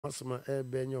Asma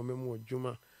benya omemu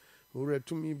adwuma owura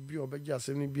tumi bi obeja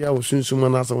asem ni bia osunsuma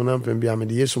na asa wona mpem bia me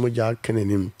de Yesu moja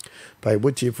kanenim pa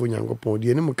ibotiefo Nyankopon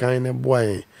de enim kan ne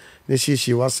boae ne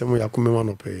hihie wasem yakome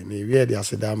manope ne wie de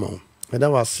aseda ma ho meda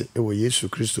wase ewo Yesu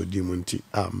Kristo di munti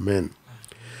amen.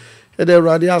 Ede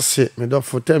awurade ase me do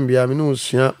fotem bia me no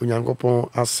sua Nyankopon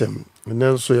asem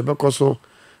nenso ye bekoso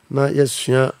na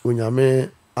yesua onyame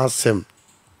asem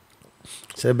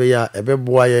sebe ya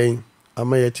ebeboa yen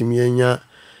ama yetimi enya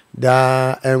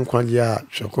da enkwadia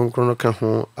hwekonkrono ka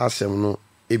ho asem no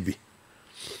ebi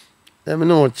eme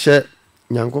no che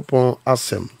Nyankopon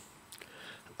asem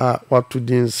a watu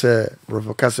din se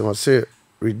provocation was say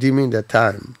redeeming the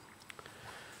time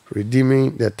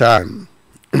redeeming the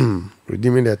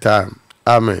time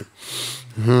amen.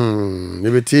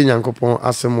 Nebeti Nyankopon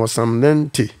asem was Psalm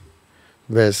 90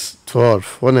 verse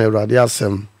 12 when Awurade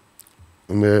asem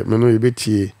me no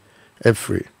yebeti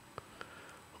every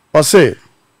o say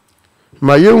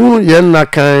ma yehu yen na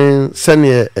kan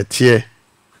sene etie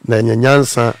na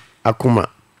nyanyansa akoma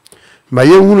ma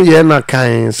yehu yen na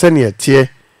kan sene etie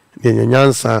na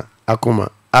nyanyansa akoma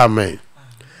amen.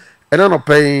 Ena no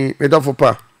pen me dofo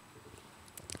pa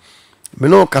me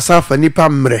no kasafa nipa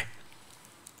mre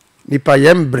nipa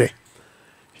yembre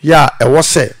ya ewo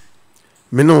se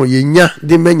me no yenya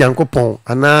de Nyankopon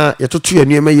ana yetoto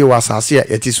yanuema ye wasase a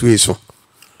yetisue so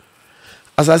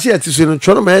asase yetisue no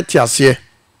twono ma etiase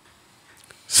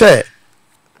se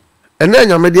ene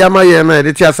nyamede ama ye na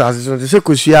yede ti asase so se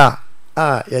kosua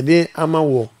yede ama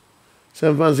wo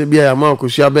se fanse bia ya ma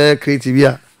kosua be create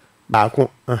bia baako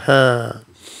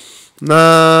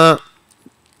na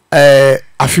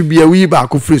afibia wi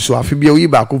baako friso afibia wi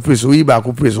baako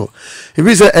friso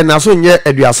ebi se enaso nye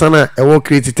aduasa na ewo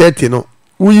create 30 no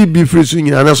wi bi friso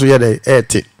nyina na so ye de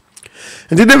ete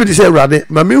enti David se Awurade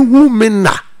ma me hu me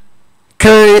na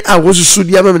kan a wosusu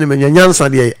dia ma me nyanyansa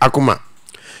de akoma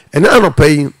ene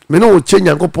anopai me no che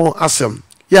Nyankopon asem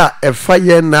ya efa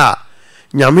ye na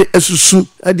nyame asusu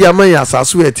ade ama ya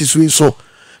asaso etisu so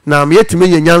na me yetime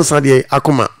nyanyansa de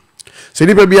akoma se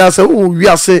nipa bia se wo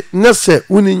wiase ne se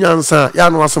woni nyansa ya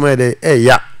no asem de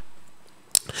ya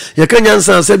ye kan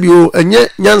nyansa se bi o enye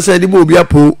nyansa de bo obi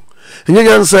apo enye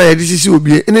nyansa ye de sisi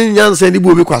obi ene nyansa de bo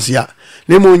obi kwasea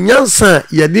na mo nyansa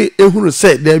ye de ehunu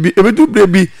se da bi ebedu bre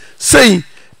bi sei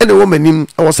ene wo manim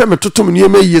awo se metotom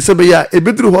niema yiye se be ya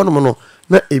ebeduru ho no no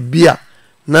na ebia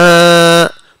na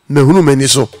mehunu mani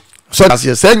so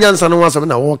asase se nyansa no wasem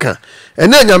na wo ka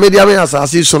ene nyame dia me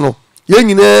asase so no ye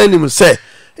nyina nim se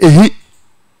ehi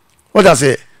oda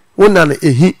se wona na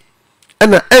ehi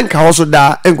ena enka ho so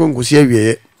da enkonkosi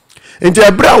awieye enti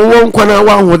abra wo nkwana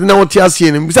wa hode na wote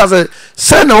ase nim bisa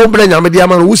se na wo bra nyame dia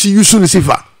ma no wo si yusu ni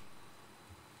sifa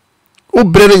o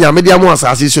brere nyame dia mo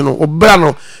asase so no o bra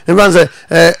no emfa se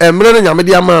emre nyame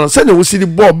dia ma no se na wo si di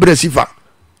bo bra sifa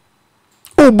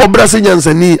o bo bra se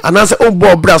nyansani anase o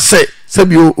bo bra se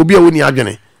bi obi a woni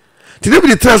adwene ti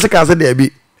David trans ka se da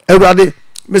bi Awurade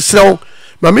mesrew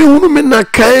ma me hunu me na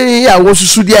kan ya wo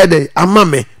susu dia de ama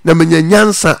me na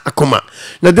manyanyansa akoma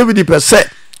na David pese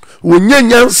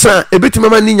wonyanyansa ebetimi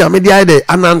ma ni nyame dia de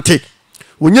anante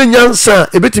wonyanyansa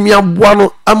ebetimi aboa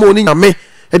no ama oni nyame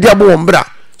e dia bo wombra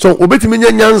so obetimi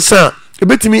nyanyansa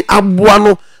ebetimi aboa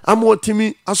no ama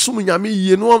otimi asum nyame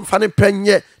yie no mfa ne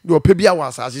penye de opebia wa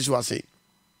asase so ase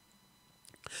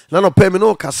na no peme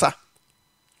no kasa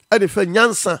e de fa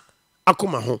nyansa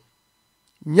akoma ho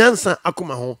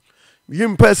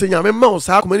yimpa se nyame ma o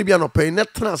sa akoma ni bia no pen ne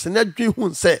trans ne dwe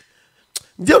hu se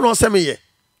die no se meye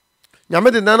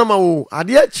nyame de nana ma wo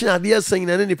ade achi ade asan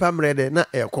na nipa mrede na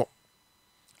eko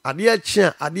ade achi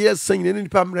ade asan na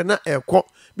nipa mrede na eko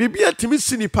bibia timi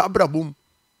si nipa brabom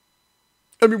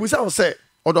emibusa wo se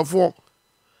odofo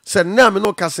se na me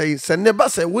no kasa se ne ba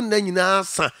se wo na nyina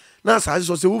sa na sa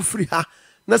so se wo firi ha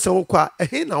na se wo kwa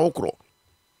ehe na wo kro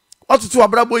watoto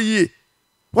abrabo yie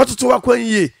watoto wakwan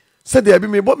yie se de abi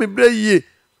me bo me bra yie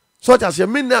so ta se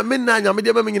me na nyame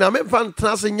de ba me nyina me fa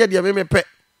ntra se nya de me pe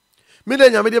me de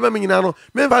nyame de ba me nyina no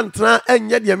me fa ntra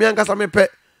enya de me ankasa me pe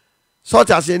so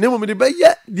ta se ne mo me de ba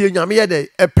ye de nyame ye de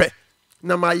epe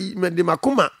na ma de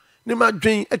makoma ne ma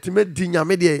dwen etime di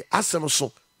nyame de asem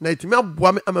so na etime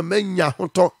aboa me ama manya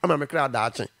hoto ama me kra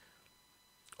daache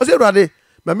o se Awurade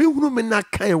ma me hunu me na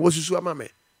kan wo susu ama me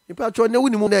ipa cho ne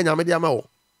wuni mu na nyame de ama wo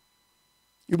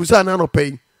ibusa na no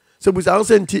pay se busa an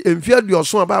senti emfia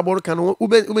duoso aba aboro kan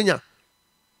ubenya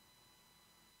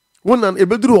wonan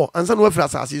ebeduru ho ansa na wafira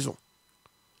asase so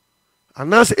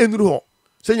anas enuru ho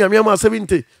se nyame ama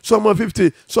 70 so ama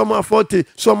 50 so ama 40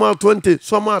 so ama 20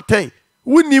 so ama 10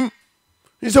 wunim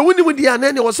nse wunim dia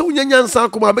na ne wo se wunyanyansa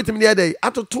akoma betimi de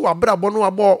atoto abrabo no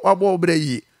abo obra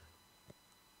yi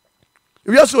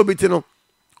wiase obiti no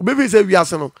obefi se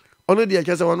wiase no ono de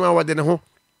ekese wono awode ne ho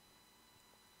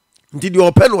nti de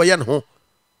ope no ye ne ho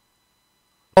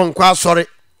onkwa asore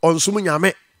onsum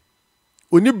nyame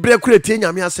oni bre kura tie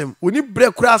nyame asem oni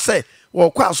bre kura se wo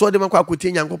kwa aso de makwa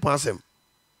akotie nyankopon asem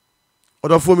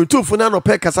odofo mi tufo na no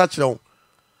pe kasa kire wo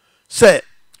se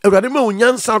Awurade ma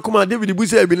onyansa akoma David bu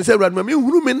se bi se Awurade ma me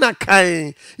hunu me na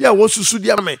kan ya wo susu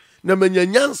dia me na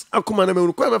manyanyans akoma na me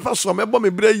hunu kwa me fa so me bo me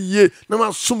bra yie na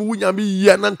ma som wu nyame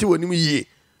yie nante wonim yie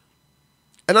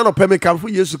ena no pe me kamfo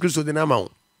Yesu Kristo de na ma wo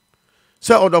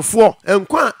se odofo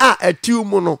enkwa a atiu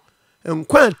mu no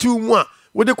enkwa atiu mu a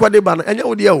wo de kwade ba no enya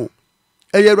wo de ya wo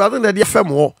eye Awurade na de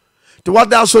fam wo te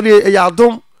wada so de ya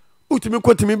adom utimi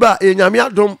kotimi ba e nyame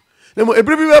adom na mo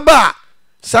ebre bi ba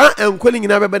sa enkwa ni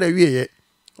nyina beba na wieye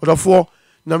odofo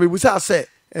na mebusa se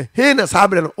he na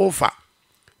sabre no ofa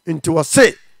nti wo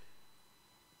se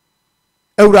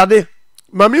Awurade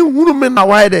ma me hunu me na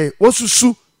waide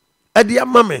wosusu ade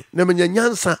amame na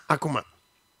manyanyansa akoma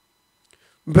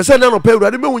mpese na no pe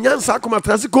Awurade me hunyansa akoma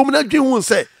trase kom na dwen hu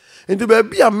se nti ba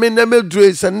bia me na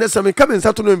medure se ne se me ka me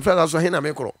nsato no mfra so he na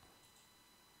me koro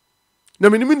na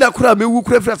me nimi da kura me wu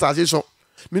kura fra sase so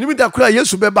me nimi da kura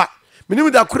Yesu beba me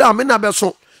nimi da kura me na be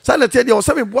so salete dia o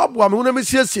se me boaboa me na me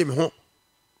siesie me ho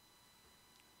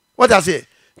what I say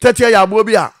tetia ya abo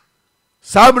bi a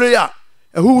sabre ya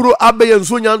ehuhuro abaye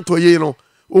nso nyanto ye no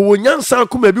owo nyansa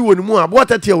kuma bi wonimu a bo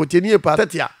tetia o tenie pa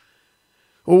tetia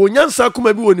owo nyansa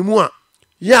kuma bi wonimu a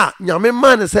ya nyame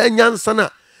man se nyansa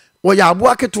na wo ya abo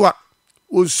aketoa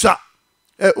osa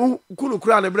kunu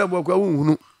kura na bra bo kwa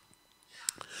hunhunu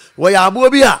wo ya abo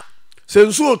bi a se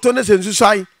nso oto ne se nsu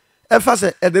sai efa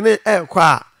se edene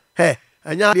kwa he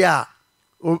anya dia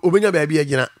obenya ba bia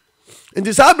gina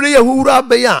nti sabre ya huhuro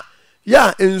abaye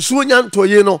ya nsuo nyanto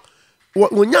ye no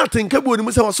wonya tenka bo ni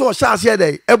mu se wo so sha ase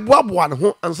dai eboaboa ne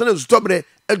ho ansa na zutobre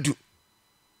adu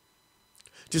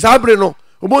ti sabre no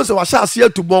obon se wa sha ase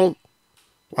atu bon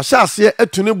wa sha ase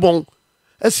atu ne bon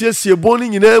asiesie bon ni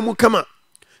nyina mu kama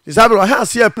ti sabre wa ha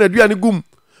ase apna dua ne gum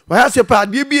wa ha ase pa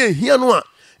de bi ehia no a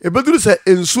ebeduru se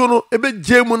nsuo no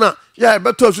ebeje mu na ya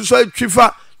ebeto asuso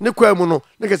atwifa ne kwa mu no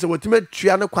ne kese wotima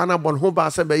tua ne kwa na bon ho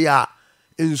ba se be ya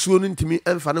nsuo no ntimi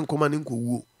emfa ne nkoma ne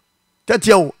nkowuo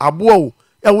tetia wo aboa wo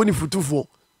ya woni futufo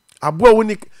aboa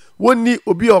woni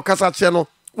obi a okasa che no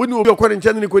woni obi okore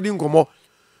nche ne kodi nkomo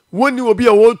woni obi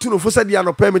a wo tu no fosa dia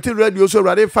no permit radio so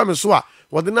Awurade fa me so a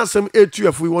wode na sam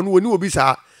etuafu woni obi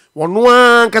saa wono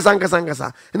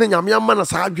ankasa ene nyame amma na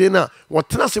saa adwe na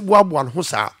wotena se boaboa no ho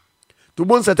saa to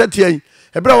bon sa tetia yi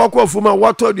ebra wakọ afuma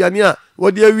wato aduane a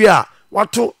wode awi a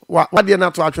wato wade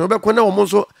na to atwe obekọ na wo mo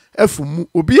so afumu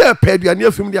obi a pa aduane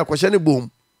afum de akohye ne bom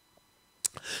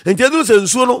entedu se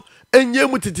nsuo no enye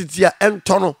mu tititia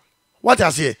entono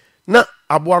watase na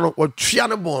aboa no otwea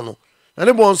ne bon no na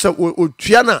ne bon se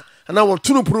otwea na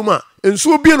wotunu puruma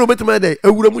ensuo bie no betema dai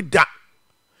awura mu da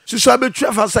susu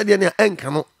abetwea fa sade ne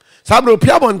enka no sabre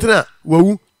opia bontena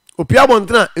wawu opia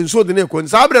bontena ensuo de ne ko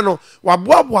sabre no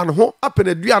waboaboa ne ho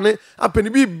apene duane apene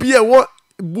bi bie wo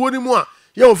buoni mu a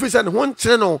ya ofisa ne ho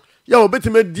nkyere no ya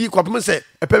obetema di kwapem se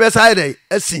epebe sai dai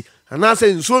asi ana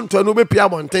se nsuo nto no be pia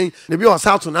bonten ne bi o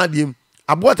sato na adiem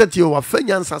aboa tete wa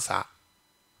fanya nsasa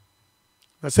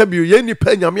na sabi ye ni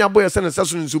pa nyame aboye se ne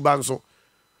saso nsu ba nso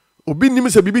obi nim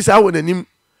se bibi sa wo nanim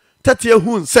tete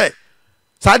hu nse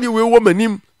saade we wo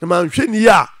manim na manhwe ni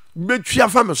ya betwia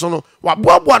fa me so no wa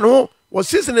boaboa no wo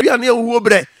sisi ne bia ne hu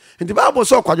obre nti ba bo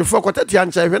so kwadwofo ko tete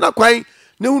ancha hwe na kwan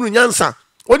ne hunu nyansa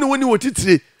woni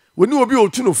wotitire woni obi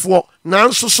otunofo na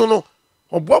nso so no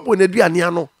oboabo na duane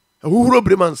ano ehuhuro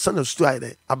breman sana stu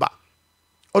aide aba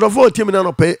odofo otimi na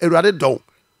no pe Awurade do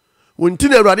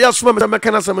wontina Awurade asoma me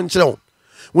mekana sam nkyerɛ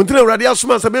wontina Awurade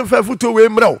asoma sam mfa futo we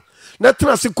mrɛw na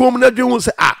tena se kom na dwe hu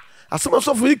se asoma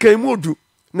sofo yi kan mu odu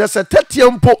na se tetia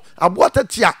mpo aboa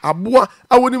tetia aboa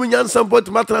awoni mu nyansa mpo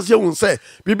tuma tena se hu se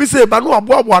bibi se ba no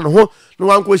aboa no ho na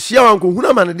wanko hia wanko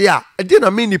huna mane de a ɛde na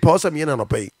me nipa osam ye na no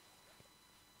pe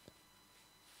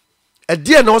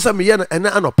ɛde na osam ye na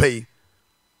ɛna anope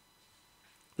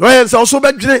Loyen sa oso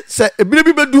bedwene se ebire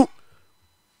bi bedu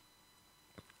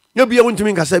nya bia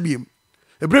wontimi nkasa biem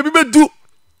ebire bi bedu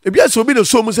ebia se obi na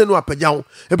so mu se no apagya ho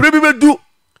ebire bi bedu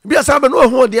ebia sa be no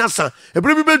ho de asa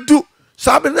ebire bi bedu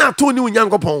sa be na ato ni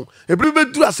onyankopon ebire bi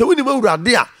bedu asa woni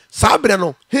mawurade a sa be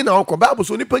no he na okọ bible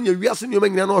so ni panya wiase ni o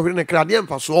manyina na ohwere ne krade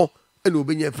mfa so ene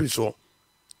obenya afiri so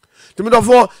timi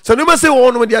dofo se no ma se wo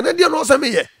no de na de no se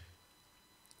meye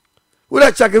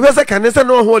wura chake wese kanese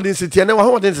no ho de sitie ne wo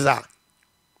ho de nsa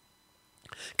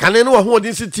kane no ho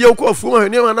din sitie ko afu ma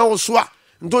hwene ma na wo soa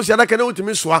nto sia da kane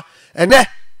wutimi soa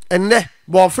enne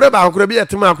bo frɛ ba akora bi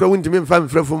etema akora wuntimi mfa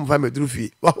mfrɛfo mfa meduru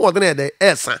fie wo ho de na ede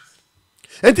esa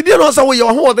enti dia no sa wo ye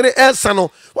ho de esa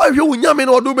no wa hwe wo nyame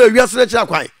no do ba wiase na kira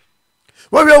kwan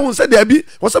wa hwe wo se da bi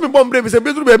wo se me bom bre bi se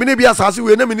be duru ba bi na bi asase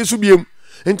we na me ni so biem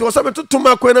enti wo se me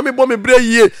totoma kwan na me bom me bre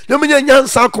yie na me nya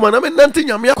nyansa akoma na me nante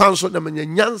nyame akwan so na me nya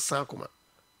nyansa akoma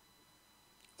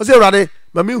wo se urade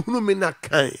ma me hunu me na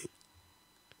kan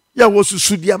ya wo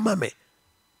susu dia mame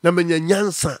na me nya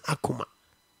nyansa akoma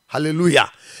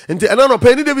hallelujah enti ana no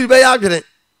pani David be ya adwene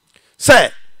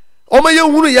se o ma ye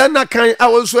hunu ye na kan a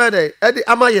wo so ede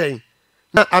ama yen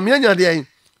na amenya de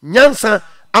nyansa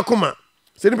akoma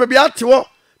se ni pe bi ate wo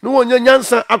no wo nya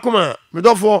nyansa akoma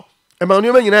medofo e ma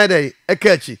no nyina ede e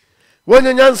kachi wo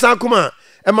nya nyansa akoma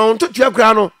e ma wonto tua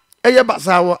kura no eye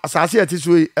basa wo asase ati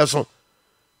so eso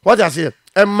what I say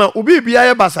e ma obi bia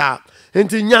ye basa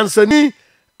enti nyansani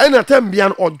ena tambia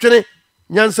no odwene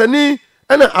nyansani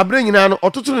ena abre nyina no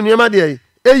ototo no niam de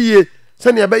eyie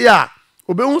se ne be ya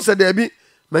obehu se da bi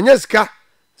manya sika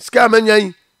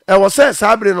manyan e wo se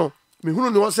sabre no me hunu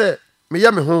ne wo se me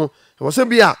ye me ho e wo se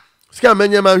bia sika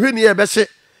manya ma hwe ne ye be hye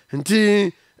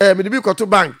nti me de bi koto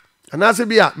bank anase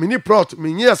bia me ni prot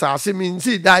me nyi asase me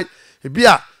nsi dai e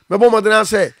bia me bo modena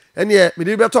se ene me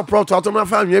de bi to prot atom na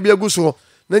fa anwe bi aguso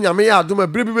na nyame ya adoma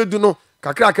bre bi bedu no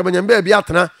kakra ka manya ba bi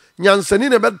atena nyansani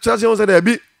ne be trase wo se da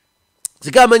bi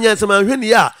sika manya se ma hwe ne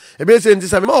ya e be se nti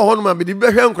se me ho no ma me de bi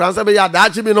hwe nkransa be ya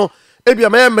daachi bi no ebia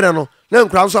me emre no na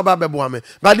nkranso ba bebo ame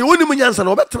ba de woni mu nyansa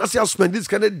no obetena se suspend this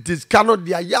kind of discano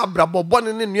dia ya bra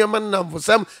bobone ne nuema na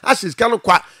mfosam ashes kanu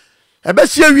kwa ebe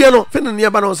hie wie no fe ne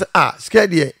nieba no se sika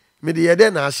de me de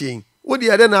yede na ahye wo de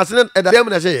yede na ase na edam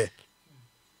na hye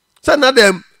se na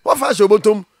dem wo fa hye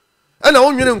obotom e na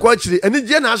wonwene nkwa kire ani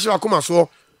je na ahye akoma so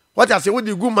what ase wo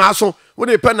de gu ma so wo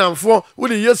de penamfo wo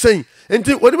de yesen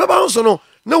enti wo de beba so no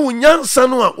na wo nyansa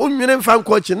no a wonwene mfa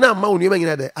nkwa kire na ma wo niema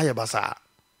nyina de ayebasa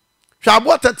hwa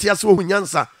abo tatia se wo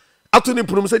nyansa ato ni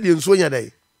punum se de nsuo nya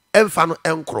dai emfa no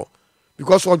enkro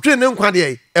because odwe ne nkwa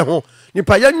de ho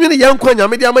nipa ya nwene ya nkwa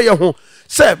nyame de ama ye ho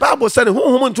se bible se ne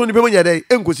honhom nto ni pe nya dai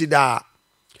enkosi da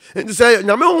enti se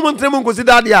nyame honhom nto ne enkosi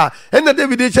da de a ena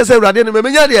David che se urade ne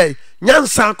memenya de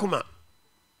nyansa akoma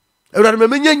urade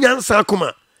memenya nyansa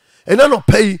akoma ena no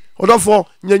pai odofo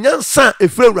nyansa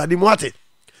efre urade mu ate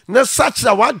na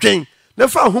sachira wadwen na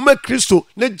fa homa Kristo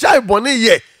na jai bone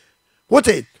ye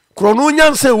wote krono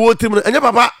nyanse wo tim no enye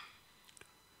papa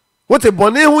wote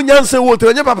bone hu nyanse wo tim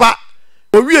enye papa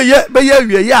owie ye be ye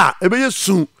wie ya e be ye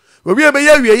su owie be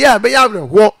ye wie ya be ya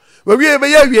ho owie be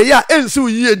ye wie ya ensi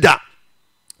uye da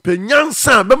pe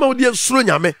nyansa be ma wodi asuro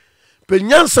nyame pe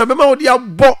nyansa be ma wodi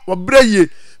abo obraye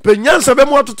pe nyansa be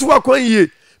ma watoto akwan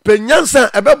ye pe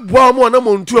nyansa e be boa mo na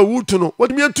mo ntu awutu no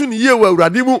wodi mi atu ni ye wa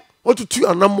awurade mu otutu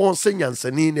anamo se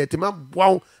nyansani na etima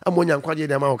boa amonya nkwaje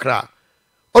de ma okra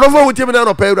orofo wutie bi na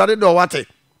no pa awurade do wate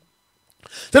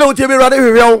se na wutie bi awurade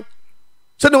hwehwew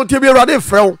se na wutie bi awurade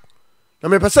frew na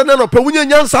me pese na no pa wunya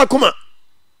nyansa akoma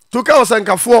to ka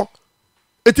osankafo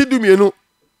etidumienu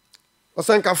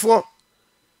osankafo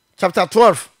chapter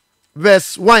 12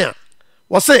 verse 1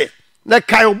 we say na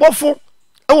kai obofo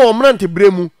e wo mrante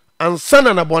bremu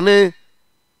ansana na bone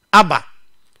aba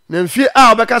na mfie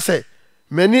a obeka se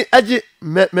mani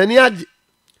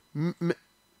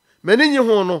nyi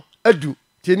ho no adu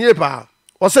tienie pa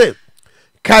we say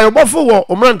kai obofo wo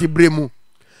omrante bremu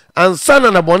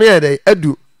ansana na bone ede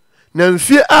adu na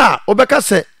mfie a obeka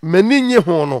se mani nyi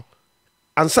ho no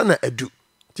ansana adu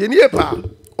tienie pa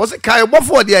we say kai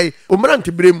obofo de ai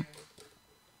omrante bremu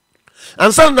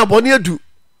ansana na bone adu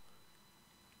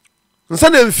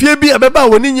nsana mfie bi abeba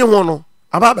woni nyi ho no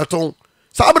aba beton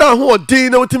sabra ho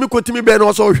odin na otimi kotimi be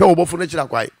na so hwe obofo na kira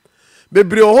kwai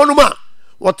bebre ho no ma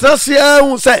wotrasia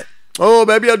hu se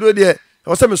ba bia do de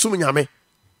o se mesum nyame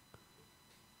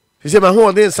se ma ho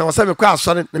odin san o se me kwa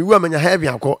asore na wi amanya ha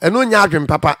bia ko eno nya adwen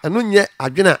papa eno nye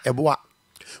adwena eboa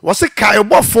wo se kai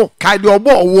obofo kai de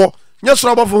obo owo nya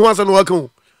soro obofo ho asa no waka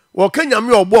wo ka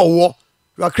nyame obo owo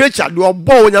wa creature de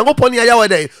obo nyankopon ya yawe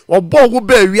dai obo wo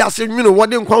ba wi ase nwene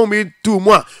wode nkwa wo me tu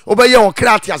mu a obeye wo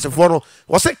create asefo no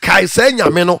wo se kai sa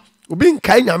nyame no obi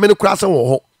nkai nyame no kura se wo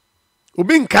ho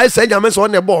obi nkai sa nyame so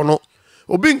ne bo no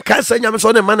obi nkai sa nyame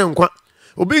so ne ma ne nkwa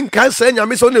obi nkai sa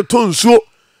nyame so ne tonsuo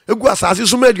egu asase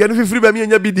so ma aduane fifiri ba me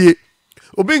nya bidie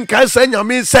obi nkai sa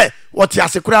nyame se wote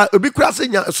ase kura obi kura se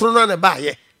nya so no ne ba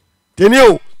ye teni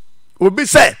o obi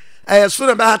se so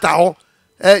ne ba hata ho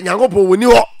nyankopon woni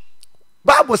ho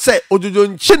Bible say ojojo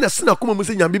nchi na sina kuma mu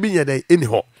se nyame bi nya dai eni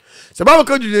ho se Bible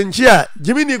ka ojojo nchi a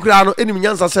jimini kura no enim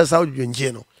nyansa se sa ojojo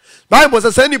nchi no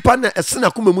Bible say nipa na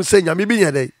esina kuma mu se nyame bi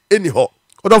nya dai eni ho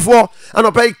odofo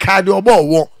anopai kaade obo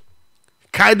wo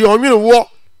kaade onwene wo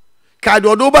kaade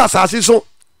odo ba asase so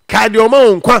kaade o ma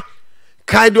nkwa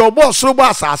kaade obo soro ba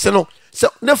asase no se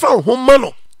ne fa homa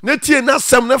no ne tie na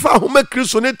sem ne fa homa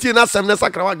Kristo ne tie na sem ne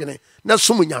sakra wadwene na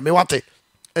som nyame wate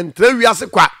entra wiase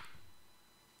kwa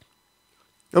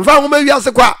mfa homa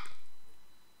wiase kwa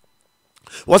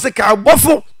wose ka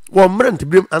bofo wo mrent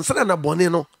brim ansana na bone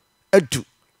no adu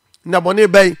na bone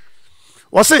bai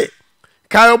wose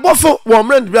ka bofo wo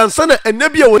mrent brim ansana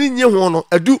enabia woni nye ho no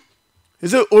adu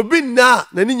ise obi na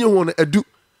ni nye ho no adu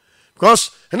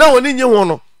because na woni nye ho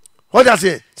no what I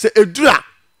say edura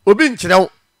obi nkyerɛw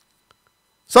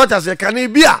so ta say kan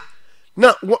bia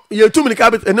na ye tumi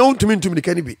ka bet na tumi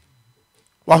ka ni bi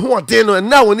wa ho ɔden no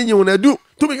na woni nye ho no adu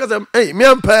tumi ka say me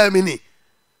ampa mi ni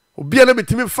obi na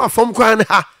betimi fa fam kwan ne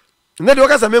ha na de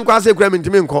wakasa me nkwa se kura me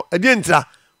ntimi nkɔ ade ntira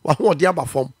wa ho ɔde aba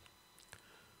fam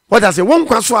what I say won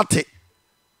kwa so ate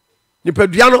ni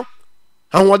padua no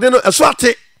ahode no ɛso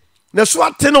ate na so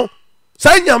ate no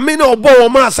sai nyame na ɔbɔ wo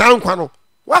ma sa nkwa no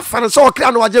wa fa no so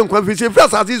ɔkra no waje nkwa fi se fi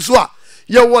asase so a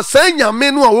ye wo sai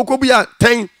nyame no a wokobi a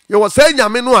ten ye wo sai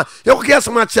nyame no a ye kokɛ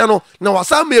asɛm akyɛ no na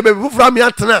wasa me be fufura me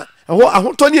atena ɛho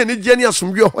ahotɔ ne ani gye ne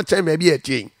asomdwe ɔhɔ kyɛn ma bi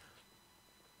atie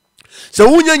se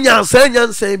wunya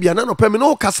nyansa bia na no pɛ me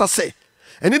no kasa se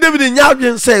eni David nya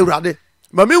adwen se Awurade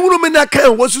ma me hunu me na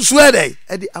kan wosusu ɛdɛ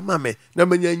ɛde ama me na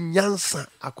manya nyansa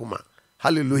akoma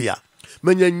hallelujah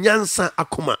manya nyansa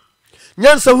akoma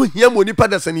nyansa ho hia mo nipa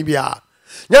dasani bia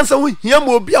nyansa ho hia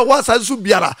mo obi a wasa su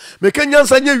biara me ka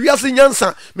nyansa nya wiase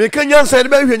nyansa me ka nyansa de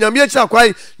ba hwe nyame akira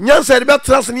kwai nyansa de ba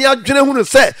trase ne adwene hunu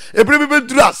se ebre be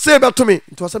dura se be to me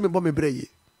nto wasa me bɔ me bre yi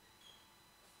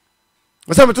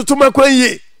wasa me tutuma kwan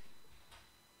yi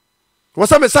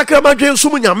wasa me sakra madwen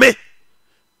sum nyame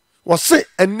wase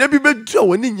ennabi be dura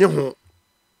woni nye ho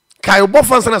kai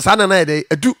bɔfo ansa na sa na na de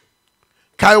adu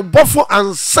kai bɔfo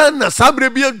ansa na sabre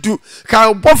bi adu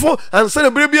kai bɔfo ansa na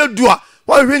bre bi adu a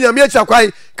wa hwe nyame akira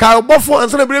kwai kai bɔfo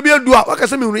ansa na bre bi adu a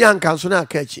wakasa me hunu ya nka so na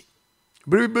aka achi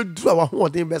bre bi adu a wa ho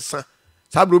odin be sa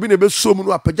sabre obi na be so mu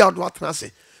no apagya do atena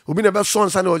se obi na be so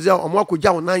nsa na oja omo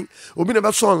akogya wonan obi na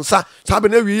be so nsa sabre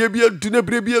na wiye bi adu na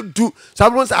bre bi adu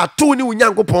sabre nsa ato ni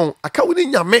Onyankopɔn aka woni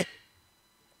nyame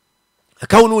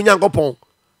aka woni Onyankopɔn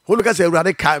honu ka se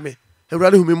Awurade kai me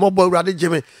Awurade hu me mobɔ Awurade gye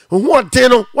me ho ɔden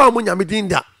no wa mo nyame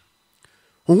dinda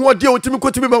ho ɔden otimi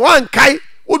kotimi ba wan kai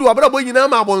wodu abra bɔ nyina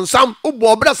ma abonsam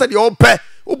wobɔ obra sɛ de ɔpɛ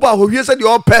wobɔ ahohwie sɛ de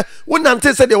ɔpɛ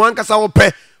wonante sɛ de wankasa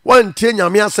ɔpɛ wan tie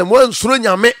nyame asɛm wan suro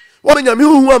nyame wan nyame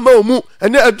hu ama omu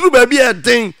ene aduru ba bi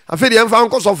ɛden afi de yɛmfa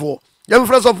nkɔsɔfo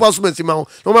yɛmfra sɔfo asomasi ma ho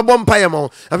na ɔmɛbɔ mpae ma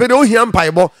ho afi de ohia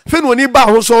mpae bɔ fe no oni ba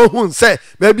ho so hu sɛ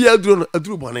ba bi aduru no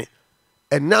aduru bɔne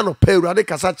ɛna no pɛ Awurade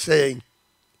kasa kyerɛ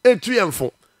etu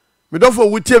yɛmfo me dofo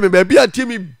wutie me ba bi atie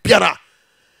me biara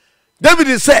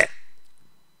David say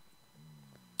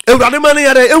Awurade ma ne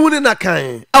yare ehuni na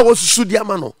kan a wosusu di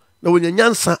ama no na wonya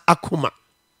nyansa akoma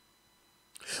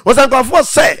wosankwafo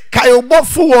say kai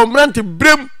obofo wo mrante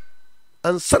brem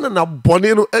ansana na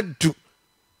bone no adu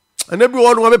anabi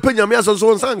wo no abepɛ nyame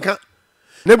asenso nsanka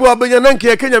nabi wo abenya nanka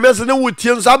yɛ nyame asen na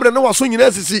wotie nso abre na waso nyina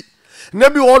asisi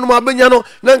nabi wo no abenya no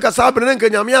nanka sabre nanka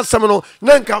nyame asem no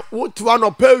nanka wotua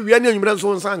no pa wia ne anwumre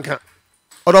nso nsanka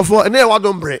odofo ene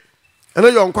wadom bre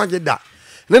ene yo nkwa geda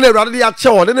nene Awurade ya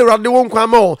kyewo nene Awurade wo nkwa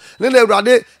ma wo nene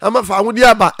Awurade amafa ahodi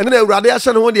aba nene Awurade ya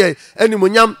hye ne ho de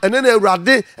animonyam nene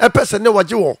Awurade epese ne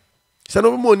wagye wo se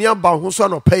no mo ni aba ho so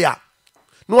no paya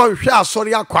no wa hwe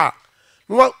asori akwa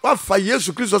no wa fa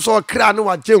Yesu Kristo so kra ne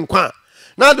wagye nkwa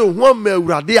na de ho ma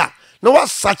Awurade a na wa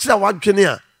sakira wadwene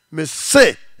a me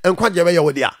se nkwa gye be ye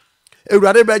wo de a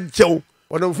Awurade be gyew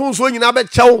wodon funso nyina be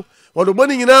kyew wodon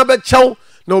boni nyina be kyew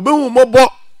na obehu mobɔ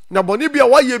na bɔne bia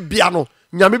waye bia no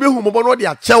nyame behu mobɔ no de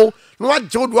akyɛw na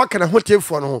wagyew do aka na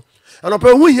hotefo no ho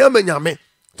anopa hu hia ma nyame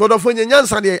to do fo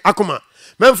nyansa de akoma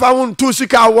memfa ho ntu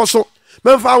sika awɔ so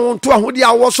memfa ho ntu ahodi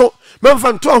awɔ so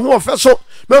memfa ntu ho ofɛ so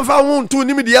memfa ho ntu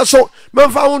nimdeɛ so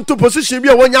memfa ho ntu position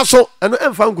bia wonya so ɛno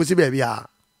emfa nkosi bia bia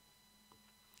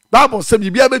Bible sɛ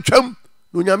bibia betwam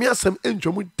no nyame asɛm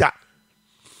entwam da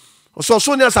so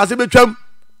ne asase betwam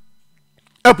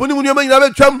eponi mu nyama nyina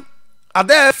betwam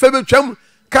ada fe betwam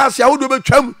kasi awodo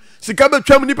betwam sika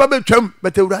betwam nipa betwam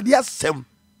but Awurade asɛm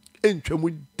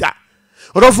entwam da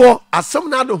odofo asɛm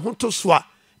na do ho to so a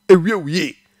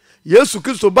ewie Yesu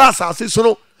Kristo ba asase so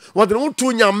no wode no to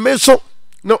nyame so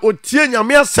na otie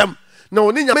nyame asɛm na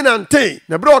oni nyame nante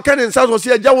na bre o ka ne nsa so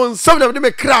se agya won nsɛm na de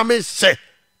me kra me hye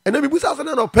ena bibusa asɛm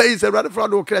na no pay se Awurade fra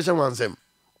do kra hye wansɛm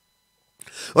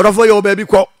odofo ye oba bi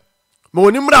kɔ ma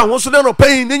oni mra ho so na no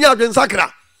pay ne nya adwen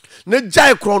sakra ne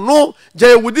jai krono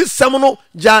jai wudi sem no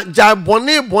jai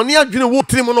bone adwene wo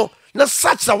trim no na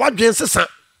sacha wadwen sesa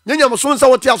nyanyam so nsa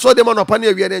wote aso de ma no pa na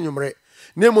awie na nwumre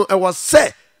nemu e wo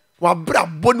se wa bra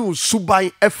bone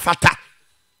usuban e fata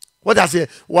What I say,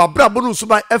 Wabra Bunu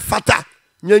Suba Efata,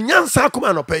 Nyan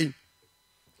Sakuma no pay.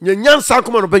 Nyan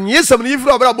Sakuma no pay, yes, some leave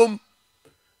Brabum.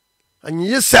 And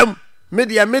yes, some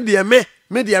media meno.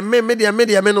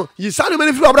 You saw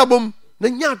many Brabum,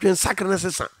 then Yakin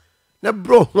Sacranessa. Na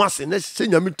bro, once and let's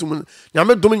send Yamitum,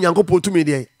 Yamadomin Yanko to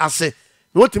media. I say,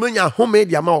 what to mean your home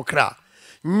media mawkra.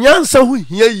 Nyan Sahu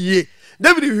ye,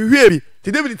 David, you hear me,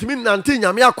 the David to me, Nantin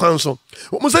Yamia Council.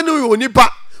 What must I know you nipa?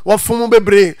 What form be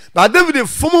brain, but David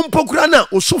Fumum Pokrana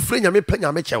or so friend Yame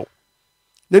Penya Mecho.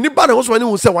 The Nibana was one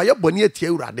who said, why you bonnier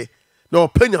teurade, no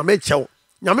Penya Mecho.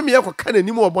 Yamia can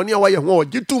any more bonnier why you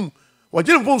want Gitum, or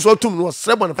Jim Fonso Tum was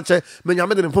 7 patcher,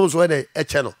 Menyamed and Fonso a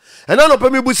channel. And none of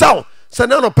Pemi Busao, said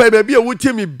none of Pebe be a wood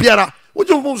Timmy Biara, would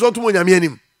you Fonso to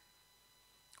Yamianim?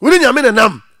 Wouldn't Yamin and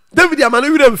Nam? David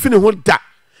Yamani would have finished what that.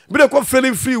 But I got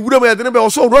feeling free, would have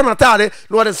also run at it,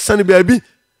 no other sunny baby.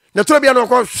 Na to bia no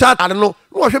ko shot ade no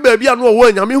no hwe ba bia no wo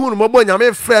nyame hu no mo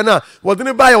nyame frɛ na wo de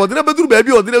ne ba ya wo de ne beduru ba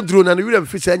bia wo de ne duro na ne wiram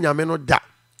fi se nyame no da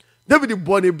David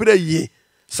bo ne bra yi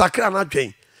sakra na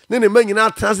twen ne ne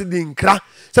manyina transi di nkra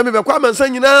se me be kwa mansa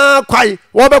nyina kwai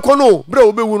wo be ko no bra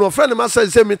wo be wu no frɛ ne ma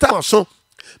se me ta so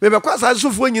me be kwa sa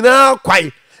sofo nyina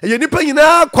kwai ye nipa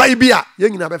nyina kwai bia ye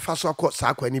nyina be fa so akɔ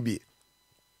sa kwai ni bi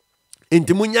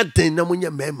enti munya den na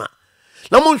munya mema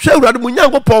na mon hwe awurade mo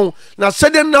nyankopon na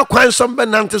sede na kwan so be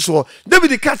nante so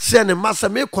David ka kye ne masa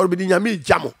me korbe di nyame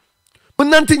jamo mo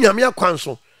nante nyame akwan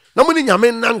so na mo ni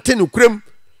nyame nante no kurem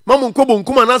ma mo nkobo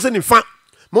nkuma na se ni fa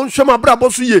mo hwe ma bra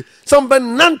bo so ye so be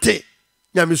nante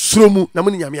nyame suromu na mo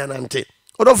ni nyame anante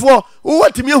odofo wo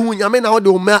watimi hu nyame na wo de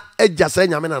o ma agya sa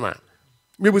nyame na na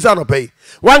mebusa no pay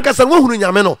wan kasa wo hunu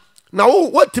nyame no na wo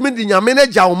watimi di nyame na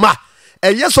agya o ma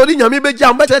yeso di nyame be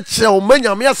gya mba kye o ma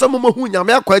nyame asem mo hu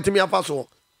nyame akwatimi afa so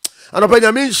anopa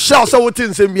nyame sha so wote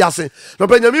nsem biase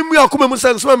anopa nyame mu akoma mu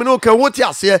sensema me no ka wote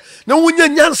ase na wonya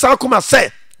nyansa akoma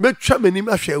se metwa manim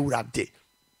ahwe awurade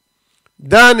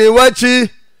dane wachi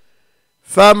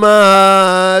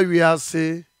fama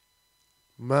wiase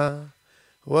ma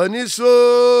woni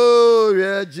so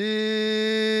ya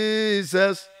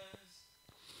Jesus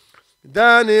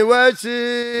dane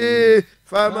wachi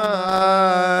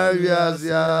fama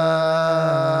wiasiama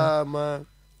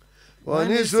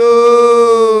woni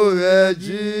so ya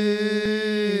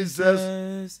Jesus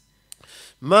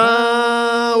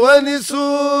ma woni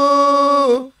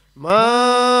so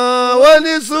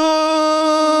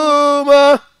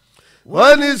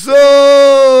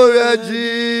ya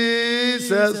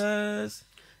Jesus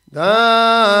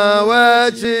da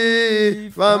wachi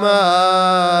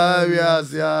fama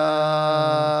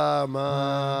wiasiama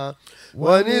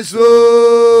woni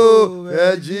so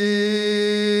ya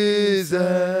Jesus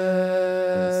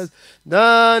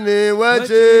dane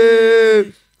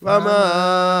wachi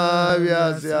fama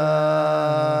wiasiama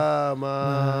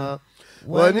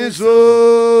woni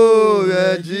so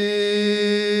ya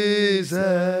Jesus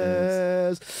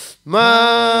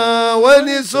ma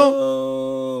woni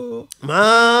so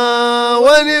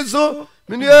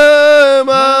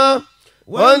minyema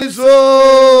woni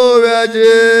so ya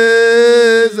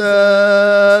Jesus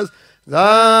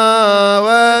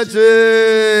zawache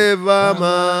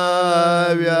fama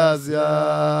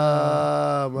wiasiama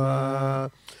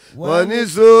woni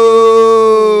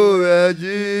so ya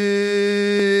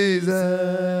Jesus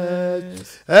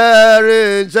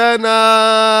erinchana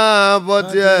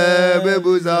botie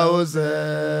bebuza ose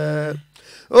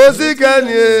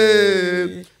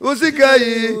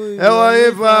usikayi ewa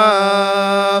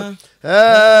ifa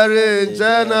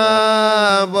erinchana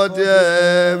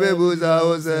botie bebuza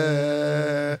ose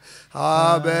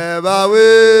abeba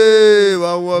we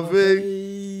wawofe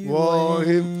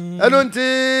wohim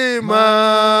enunti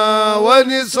ma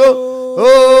wani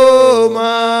so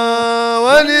ma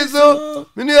wani so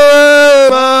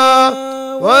minyema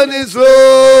wani so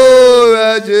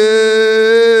ya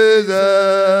Jesus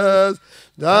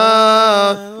da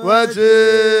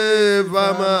wache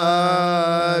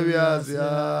fama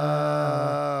wiasiama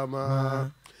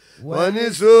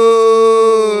wani so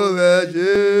ya Jesus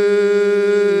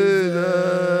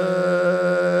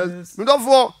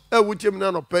ndofo ewutem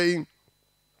na no pain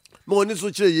ma wani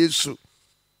so kire Yesu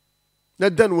na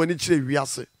dan wani kire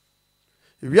wiase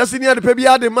wiase ni ade pa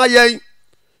bia de ma yen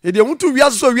e de mutu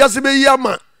wiase so wiase be yi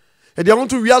ama e de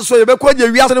mutu wiase so ye be kwaje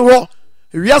wiase ne ho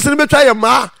wiase ne betwa ye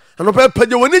ma anopa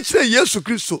paje woni kire Yesu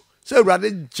Kristo se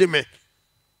awurade jeme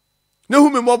ne hu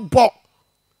me mo bo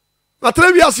na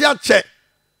tre wiase a che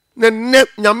ne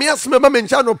nyame asme ba me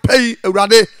ncha no pai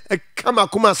awurade e kama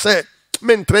kuma se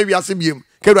me ntre wiase biem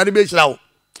ke awurade be hira wo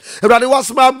awurade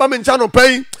wasma ba me ncha no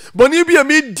pai boni bia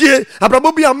me die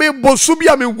abrabo bia me bosu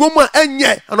bia me wom a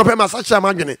enye anopa ma sa kira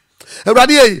ma dwene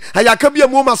Awurade yi ayaka bia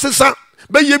mu masesa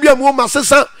bɛyɛ bia mu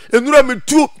masesa enura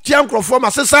metu tia nkrofo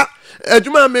masesa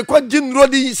adwuma me kwagye nuro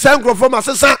di san nkrofo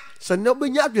masesa sɛ ne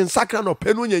obɛnya adwensakra no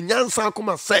pɛ no nya nyansa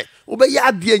akoma sɛ obɛyɛ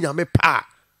ade nyame pa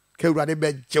ka Awurade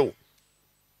bɛgyew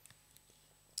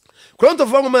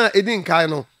Korinthofo ngoma edin kan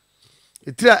no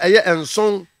etira ɛyɛ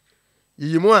enson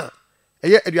yiyimu a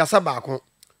ɛyɛ aduasa baako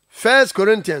 1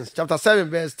 Corinthians chapter 7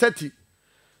 verse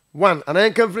 31 and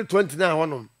I can free 29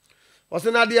 honom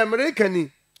wɔse na de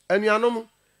Americani anuanom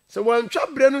sɛ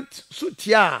wɔntwa bre no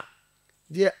sutia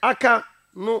de aka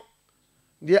no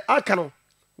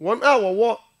wɔn a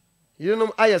wɔwɔ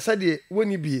yenom ayɛ sɛ de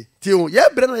woni bie tio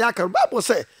yɛ bre no yɛ aka Bible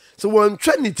sɛ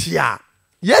wɔntwa ne tia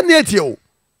yɛ ne tio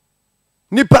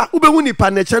nipa ubehu nipa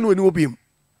ne kya no ani obiem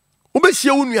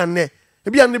ubehie wo nuane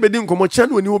ebia ne bedi nkomo kya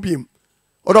no ani obiem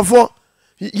odofo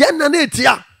ye na na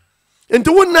etia enti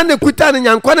wo na ne kuta ne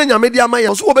nyankwa na nyame di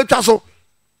amaye so wo betwa so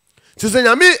sise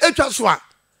nyame etwa so a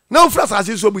na ofra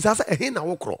sase so busa sa ehe na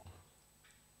wokro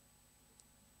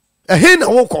ehe na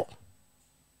wokọ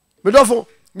medofo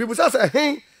mi busa sa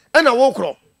ehe na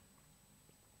wokro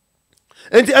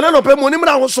enti ana no pe mo ni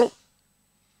mra ho so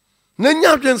na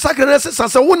nya dwen sakre sesa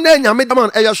se wo na nyame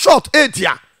daman e short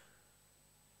etia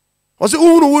o se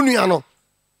uhuru wo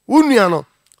nua no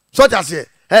so tase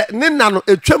ne na no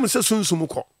etwam se sunsum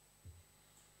kọ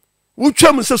wo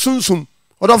twam se sunsum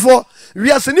odofo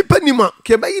wiase ni panima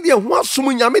ke bayi de ho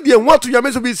asom nyame de ho ato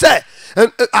nyame so bi se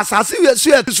asase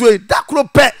wiase so da kro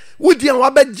pe wo di an wa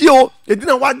bagye o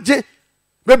edina wagye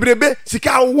bebrebe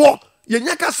sika wo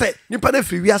yenya ka se nipa na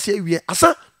firi wiase awie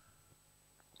asa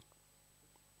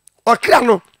okra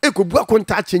no ekobu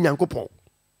akonta ache nyankopon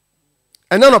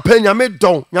ena no pe nyame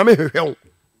don nyame hwehwew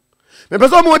me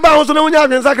peso mo ba ho so na wonya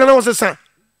adwensakra na wo sesa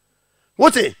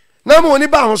wote na mo ni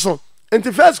ba ho so enti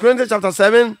 1 Corinthians chapter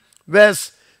 7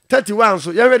 verse 31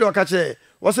 so ye ready okache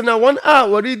wo se na one a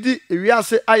woridi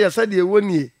wiase ayese de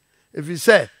ewoni efi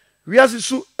se wiase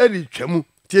su eri twamu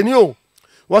tieni o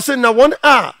wo se na one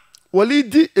a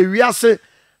woridi wiase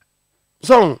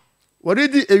so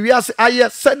woridi wiase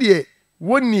ayese de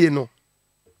woni no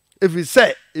efi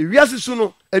se wiase su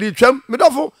no eri twam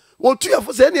medofo wo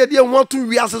tuafo se na de ho to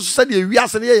wiase so se de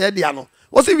wiase ne ye de ano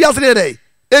wo se wiase ne dey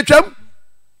etwam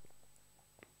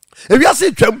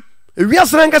wiase twam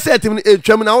wiase ranka se etim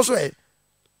etwam na wo so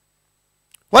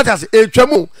what has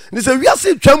etwam ni se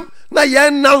wiase twam na ye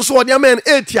nan so de amen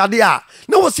etiade a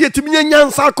na wo se etim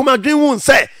nyansa akoma dwen hu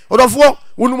se odofo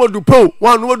wonu du po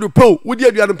wanu du po wodi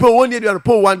aduane po woni aduane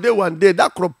po one day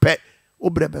that crop pe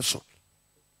obrebe so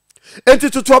enti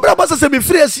tutu obrebe so se be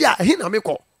free asia hi na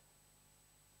mekọ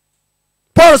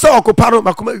Paul se okoparo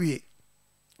makoma wie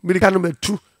mirika no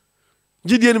matu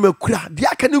gidie no makura de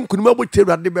aka ne nkunuma bo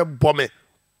terade be bome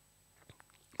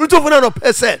uto funa no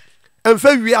pese emfa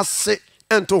wiase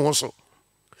ento ho so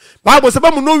Bible se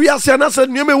ba mu no wiase na se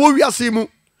nume wo wiase mu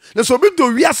na so bi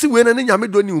do wiase we na nyame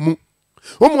do ni mu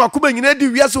o mu akoma nyina di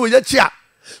wiase wo ya chia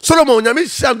Solomon nyame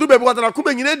shandu be bwatara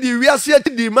akoma nyina di wiase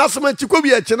ati di masama chiko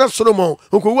bi eche na Solomon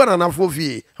onko wa na nafo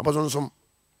fie abosonsom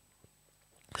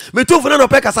meto funa no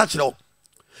pe kasa kire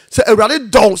se awurade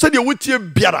don se de wotie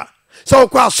biara se wo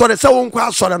kwa asore se wo nkwa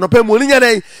asore no pe mo ni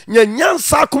nyane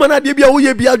nyansa akoma na de bia wo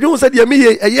ye bia dwon se de me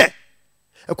ye eye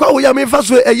ekwa wo ya me fa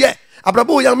so eye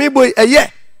abrabo wo ya me boy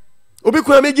eye obi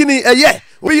kwa me gini eye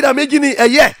obi ira me gini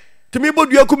eye timi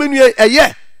bodua kuma nua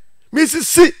eye mi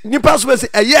sisi nipa so be se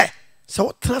eye se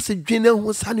wo tra se dwen na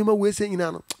ho sane ma we se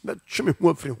nyina no me twe me ho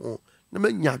afiri ho na ma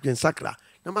nya dwen sakra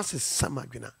na ma se sama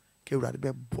dwena ke awurade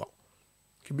be boa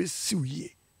ke be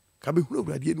siwie ka be hunu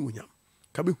awurade ni onyam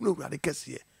ka be hunu awurade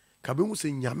kese ka be hu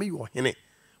se nyame yo hene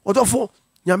odofo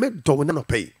nyame do na no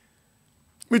pay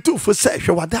mi tu fo se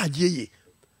hwe wada agye ye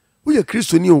wo ye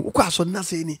kristoni o kwa so na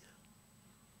se ni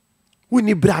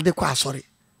woni brade kwa sori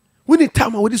woni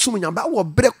tama wodi sum nyamba wo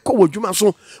bre ko wodwuma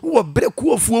so wo bre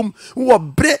ko ofuom wo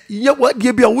bre ye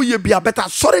wadie bia wo ye bia beta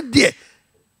sori de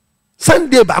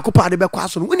Sunday ba ko pa de be kwa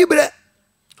so woni bre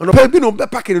ono pa bi no be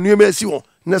pakere nuema asi wo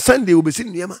na Sunday wo be si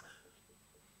nuema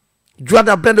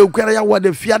Juada brenda ukwara ya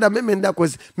wade fiada memenda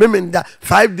kwesi memenda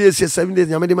 5 days 7 days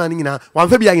nyame de man nyina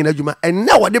wanfa bia nyina adwuma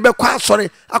enne wade be kwa asore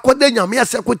akode nyame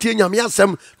ase kotie nyame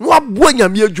asem no abo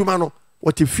nyame adwuma no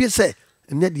wote fie se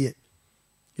enne de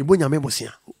ebo nyame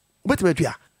bosia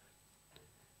obetimatua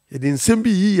ede nsem bi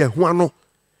yi ho ano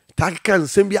takka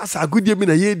nsem bi asa agudie bi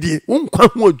na ye die wonkwa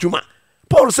ho adwuma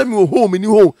Paul se mi wo home ni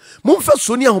ho momfa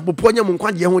so ni ahopopo nya mo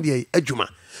nkwaje ho de adwuma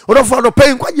odofo do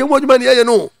pay nkwaje ho adwuma ne ye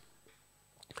no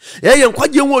ye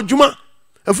nkwaje ho adwuma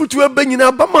afutu ebe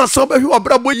nyina ba ma so be hwe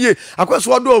obrabo ye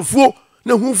akwaso odo afuo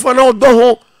na hufa na odo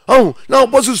ho oh now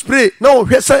boss spray now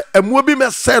hwe se emu bi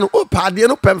mese no o paade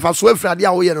no pemfa so afrade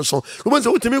a wo ye no so wo se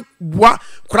wotimi boa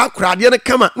kura ne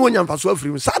kama no nya mfa so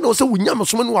afrim sa na wo se wunya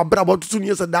so no wabra botutu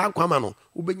ni se da kwama no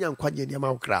wo benya nkwaje de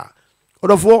ma wo kra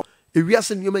odofo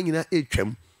ewiase nyoma nyina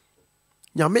etwam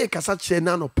nyame kasa kire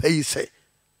na no pay se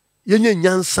yenye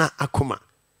nyansa akoma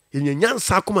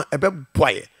ebe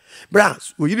boye bra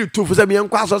wo yiri tu fu se me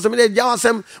nkwa so se me de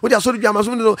jawasem wo de so de jama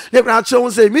so no le bra kire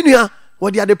won se minua wo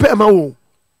de ade pe ma wo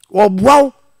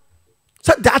boaw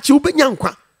sa dachi wo benya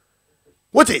nkwa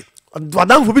wote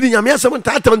wadam fu bi nyame asem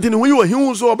ntatam ntini wo yi wo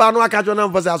hiwu so oba no aka jo na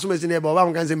mfa se aso mesi ne ba oba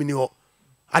nkan se mini ho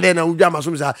ade na wo jama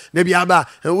so sa na bia ba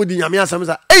wo di nyame asem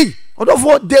sa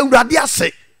odofo de urade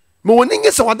ase me woni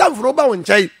nge se wadam fu oba won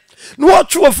chai no wo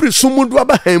twa free sumundu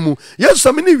aba han mu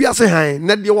yesu me ni wiase han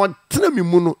na de wo tena mi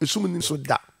mu no esum ni so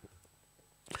da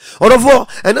odofo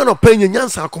ena no pa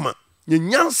nyansa akoma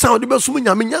nyansa odi be sum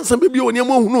nyame nyansa be bi oni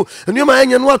amahunu enuma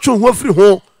enya no atwe ho afiri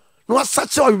ho no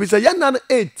asache wa bi se yana na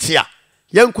etia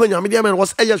yankwa nyame de man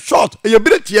was a short e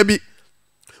biretia bi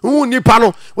hu nipa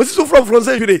no wasi so from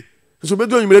say hwire so be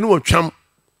do nyimre no watwam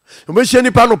o be hye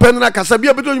nipa no pen na kasa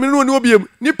bia be do nyimre no ni obiem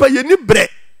nipa ye ni bre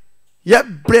ye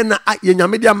bre na ye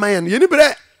nyame de man ye ni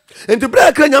bre enti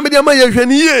bre kra nyame de man ye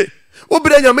hwani ye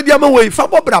obre nyame de man we fa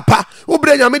bobra pa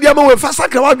obre nyame de man we fa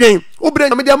sakra wadwen obre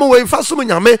nyame de man we fa sum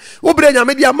nyame obre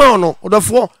nyame de man no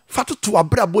odofo fa toto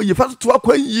abra bo ye fa toto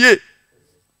akwan ye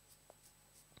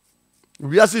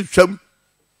wiase twam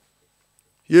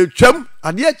ye twam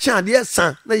ade cha ade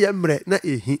san na ye mre na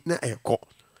ehi na eko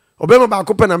obema ba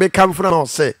ko pe na me kamfra na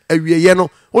se awieye no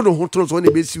wo no ho tro so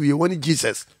na be siwe woni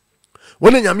Jesus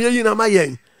woni nyame yi na ma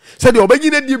yen se de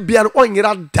obanyi na di bia no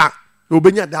onyira da na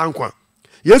obenya da nkwa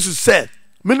Jesus said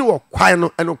me no kwai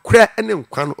no eno kra ene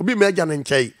nkwa no obi ma agya na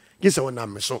nkyai gise wona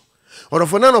me so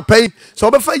orofo na no pai so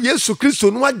obefa Yesu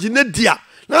Kristo no agye na dia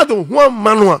na do ho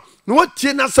amma no a no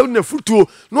watie na saw na futuo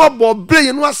no obo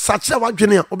breye no asache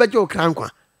wadwene a obegye okra nkwa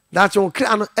dache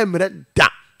okra no emre da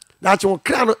dache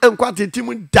okra no enkwa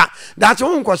tetim da dache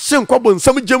wonko hye nkwa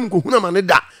bonsam gem ko huna ma ne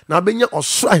da na benya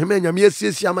osoro ahema nyame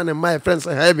asiesie ama ne my friends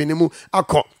heaven ni mu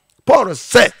akọ Paul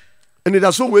say eni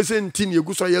da so we say ntini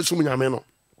eguso Yesu nyame no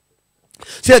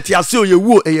se ti ase o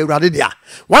yewu e Awurade dia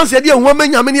once ye de ho ma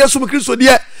nyame ne Yesu Kristo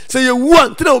de se yewu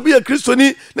antra obi e Kristo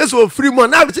ni na so free mo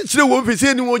na kire wo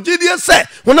fisi ni wo gidie se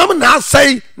wonam na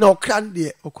asai na okra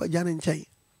de okwaja ne nkyai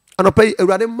anopai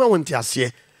Awurade ma wonti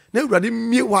ase na Awurade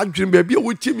mie wadwene ba bia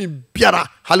wotimi biara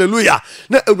hallelujah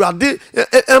na Awurade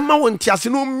ma wonti ase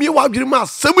no mie wadwene ma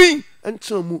asemi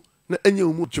entramu na enya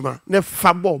mu dwuma na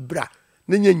fa bo bra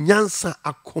na nya nyansa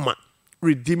akoma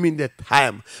redeeming the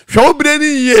time hwa obre ni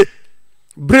ye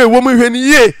bre wo mu hwani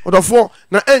ye odofo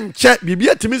na enche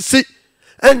bibia timi si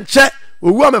enche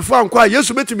owu amefo ankwa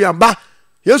Yesu betimi amba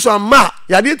Yesu amma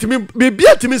yade timi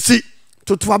bibia timi si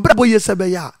toto abra bo yese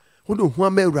be ya wodo hu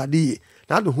ama Awurade ye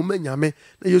na do hu manyame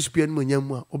na Yesu pia no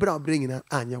nyam a obra obra nyina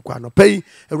anya kwa no pai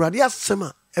Awurade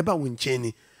asema eba wo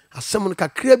ncheni asem no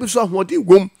kakra bi so ahode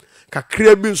wom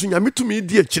kakra bi so nyame tumi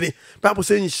di akire Bible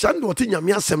say nhyande wote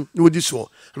nyame asem na wodi so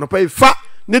no pai fa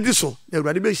ne di so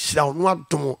Awurade be hyira no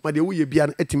adom ma de wo ye bia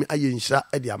no atimi aye nhyira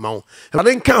e de ama wo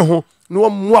Awurade nka ho no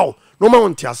mmoa wo no ma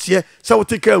wonte ase se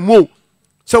wote ka mu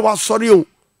se wasori o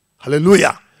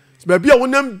hallelujah ba bia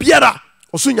wonam biara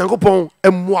oso nyankopon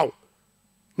emmoa wo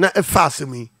na efa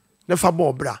asemi na fa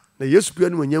bo bra na Yesu pia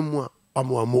no nyam mu a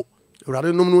amoamo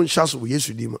Awurade nom no nhyase wo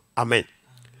Yesu di mu amen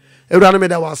Awurade me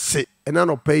da wase ena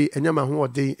no pay enyama ho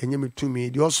ode enyama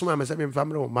tumi di osoma me se me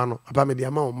famre wo ma no aba me de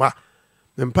ama wo ma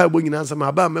me mpa bo nyina nsama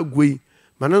aba magoi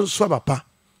ma na nso abapa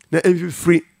na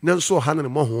free na nso ha na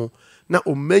mo ho na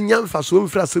o manya mfaso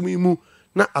mfra asemi mu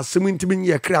na asemi ntimi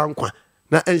nye kra nkwa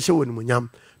na enhye wo ni nyam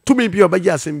tumi bi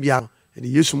obagye asem bia de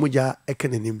Yesu moja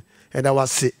ekenenim eda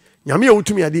wase nyame ya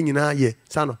wutumi ade nyina ye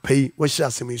sa no pay wo hye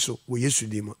asemi so wo Yesu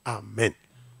di mu amen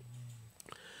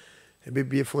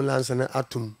ebebie phone lance na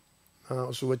atum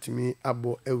so watimi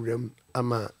abo ewram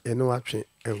ama ene watwe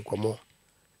enkomo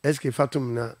eske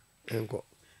fatum na enko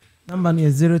number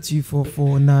is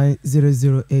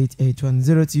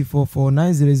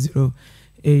 0244900881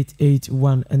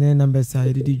 0244900881 and then number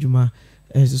side di juma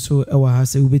so ewa ha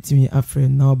se ubetimi afre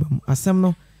na obam asem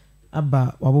no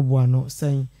aba waboboa no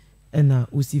sen ena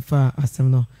usifa asem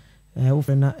no wo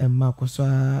fre na emma koso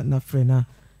na fre na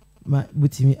ma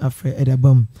butimi afre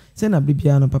edabam se na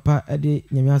bibia no papa ede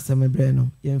nyame asem ebre no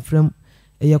ye mfram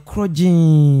ye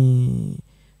krogin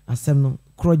asem no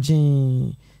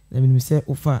krogin na minim se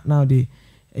ofa now de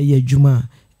ye adwuma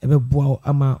ebeboa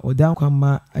ama odan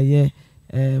kwama aye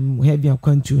heavy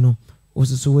akwantu no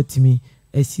ososo watimi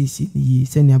asisi ni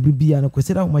se na bibia no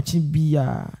kwesera ho machi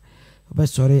bia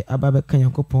obesore aba be kan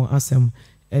yakopon asem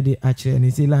e de akire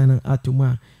ne si line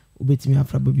atoma obetimi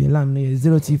afra baby line no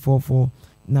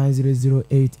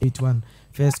 0244900881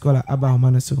 first caller aba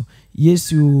homa no so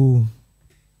yesu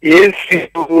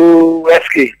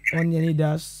Weski. on you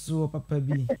need so papa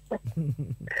bi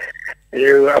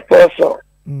You apostle.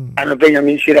 And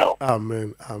Benjamin Shirao.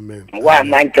 Amen. One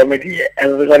man comedy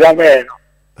and we got a man.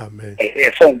 Amen.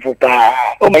 A song for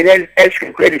oh my name is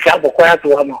credit sample quiet to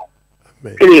one.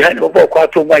 Amen. He had over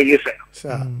quite to my use.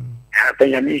 Sir.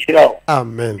 Benjamin Shirao.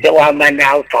 Amen. There were man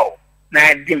now for. Now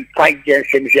I didn't quite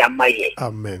just in my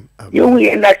Amen. You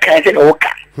in that kind of okay.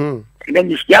 And then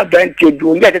you still been to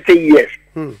do that 3 years.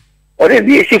 Or then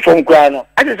you see from Grano.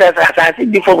 I just as I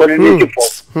think before when you need for.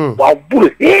 Wow, bull.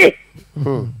 Eh.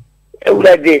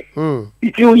 Every day.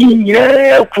 If you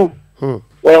know,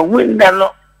 well, when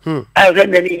that I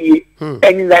said any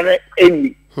any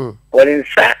or in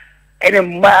fact any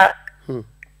ma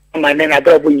man then I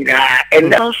don't win and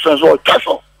nonsense or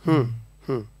tussle.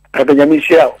 Benjamin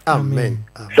Shell. Amen.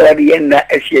 So at the end,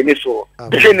 as she is so,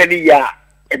 the same idea,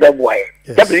 a dog boy.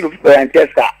 And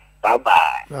test that. Bye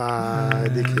bye.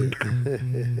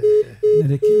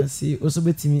 See, also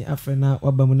betimi afrena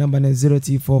wabamu number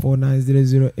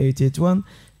 0244900881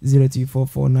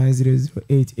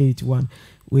 0244900881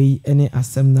 we any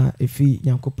asemna efi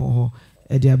yankopon ho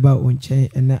e de aba onchen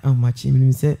ena amachi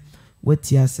minim se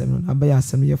wati asem no abaya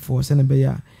asem ye for se na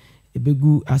beya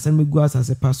ebegu asem egu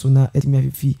asase paso na etimi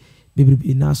afifi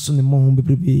bebrebe na so ne mo ho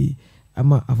bebrebe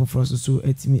ama afoforo so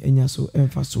etimi enya so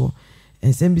emfa so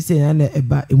ensem bi se ya na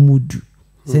eba emudu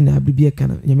se na abribie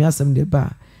kana nyame asem de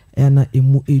ba na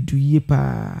emu eduye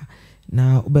pa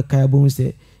na obekaya bon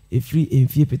se efri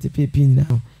enfie petepepe na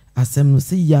asem no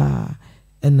se ya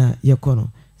na yekono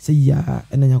se ya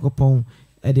na yakopon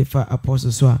e de fa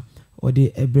apostle so a o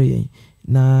de ebrey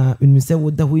na me se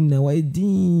woda ho na wa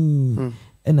din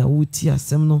na wuti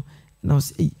asem no na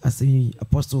se asem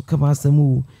apostle kama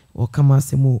asem o kama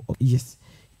asem yes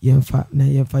yemfa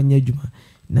nya adwuma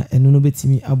na eno no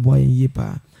betimi aboa yen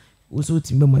pa also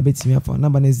timbe mo betimi afa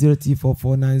number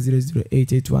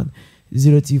 0244900881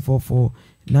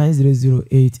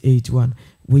 0244900881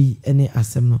 we any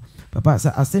asem no papa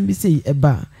sa asem bi sei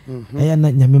eba eya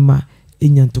na nyamema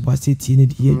enya ntobase tie ne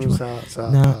die adwuma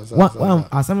na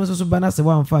wa asem so bana se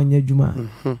wa mfa nya adwuma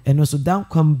eno so dan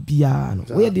kwam bia no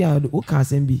we dey o ka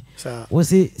asem bi wo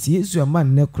se si Yesu ama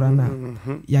ne kura na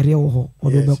yare wo ho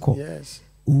odo beko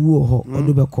uwo ho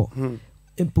odo beko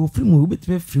empo frimu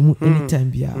obetime frimu anytime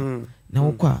bia na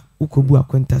wokwa ukobu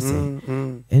akwenta se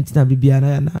entina bibia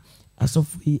na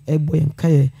asofu ebo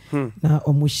enkaye na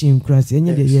omushi nkrase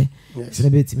enye de ye se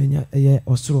betime nya ye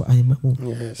osoro ahemamu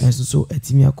enso so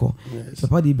etimi akọ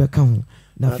papa di beka ho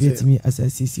na fietimi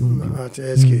asasisi hu bi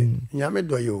nyame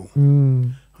do yo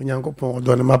onyankopon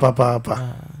odo ne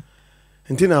mapapa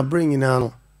entina bring na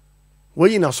no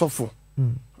woyi na asofu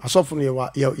no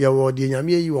ye wo de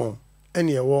nyame yi won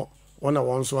ene ye wo wona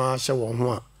won so a hye won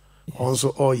ho a won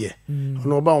so oye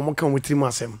ono ba wo kan wotiri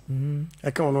asem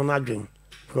e kan ono na adwen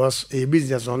because a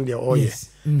business on the oye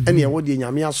ene ye wo de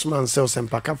nyame asoma nsel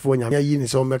sempakafo nyame yi ni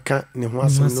so meka ne ho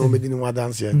asem no medi ni ho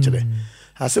dance ye kire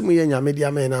asem ye nyame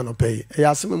dia me na no pay e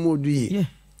asem mo du yi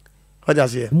what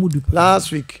does here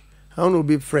last week I want to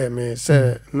be friend me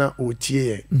say na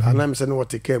otie anam say no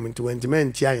what came into when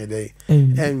tia ye dey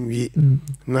enwi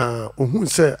na ohun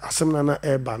say asem na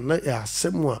eba na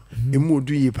asem a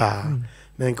emudu yi pa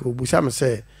na nka obusa me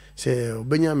say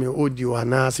obenya me audio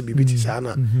ana se bibiti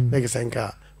sana na ke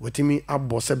sanka wotimi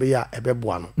abbo se be ya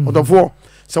ebeboa no odofo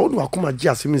se wo do akoma gi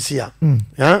asem si a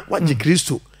ya waji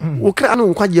Kristo wo kra no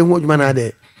nkwaje hu adwuma na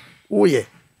de wo ye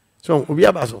so obi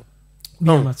abaso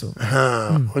no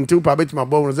until pa bit my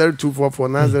ball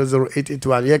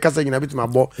 0244900881 ye kasa nyina bit my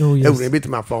ball e bit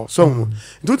my phone so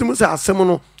ntutu mu sa asem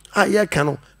no a ye ka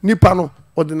no nipa no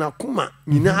odina kuma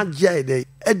nyina agye de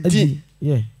edi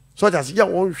so just ya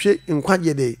won hwe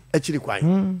nkwaje de akiri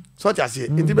kwan so just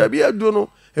nti ba bi adu no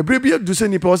ebre bi adu se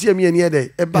nipa o se emi eni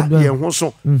de e ba ye ho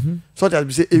so so just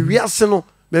bi se ewiase no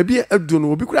ba bi adu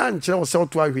no obi kura nkyere wo se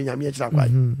oto ahwe nyame akira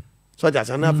kwan so that's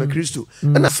enough for Christo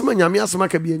and asema nyame asema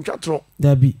ka bi ntwatro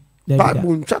dabi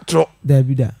bible ntwatro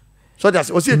dabi da so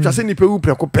that's o se twase nipa wu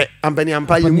preko pe ampani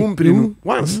ampa ye mu mprenu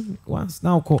once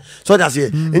now ko so that's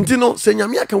it enti no se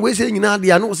nyame aka we se nyina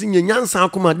de ano se nyansa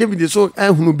akoma David so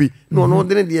ahunu bi no no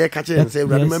de ne de ka che nse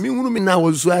ewra ma mi hunu mi na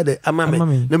wo so ade amame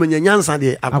na ma nyansa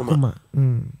de akoma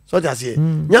so that's it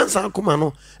nyansa akoma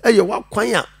no eye wa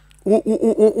kwan a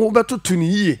wo betoto ni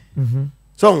yie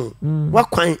so wa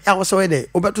kwan a wo so de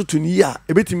obetutu ni ya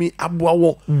ebetimi aboa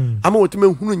wo ama wotime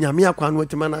hunu nyame akwan no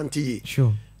wetima na ntie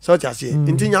sure so just say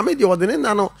nti nyame de odene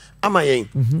na no ama yen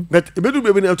but ebedu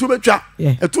bebi na etu betwa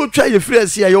etu twa ye free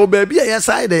asia ye obabi a ye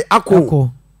side akọ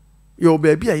ye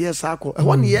obabi a ye sa akọ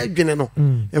ehọ ne ye dwene no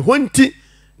ehọ nti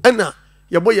na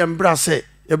ye bo ye mbra se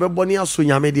ye bebo ne aso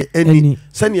nyame de ani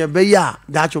se ne be ya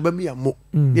da acho be ya mo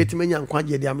ye timanya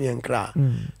nkwaje de am ye nkra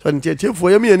so nti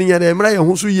tiefo ye me ani nya de mra ye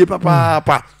ho so yie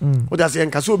papa o da se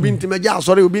nka so obi ntime ja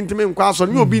asore obi ntime nkwa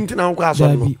asore ne obi ntina nkwa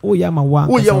asore no o ya ma wa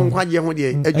o ye nkwaje ho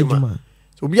de adwuma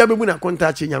obi abebu na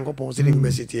contact nyankopon se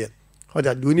university o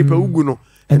da do nipa ugu no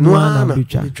eno ana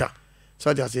betwa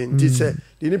so da se nti se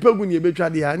de nipa ugu ne betwa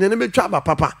de a ne betwa ba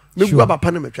papa megu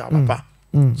papa ne betwa papa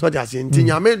so that nti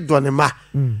nyame do ne ma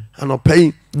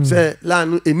anopai say la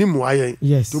no enimu ayen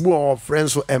to be our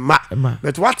friends so ema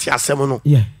but what asem no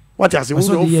what asem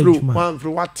we flow one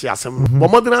through what asem no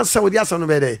but modern say we asem no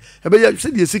be dey e be ya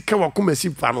say dey sika wa kuma si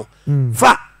fa no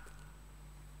fa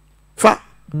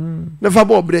na fa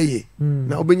bo breye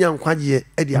na obenya nkwaje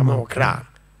e dey ama okra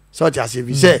so that asem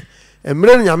bi say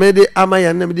emre nyame de ama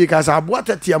ya na me di ka sa abo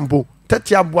tetiampo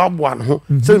tatia boaboa no ho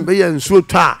se be ye nsuo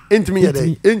twa entimi ye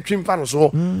dey entwimfa no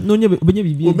so no nye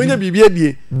obenya bibia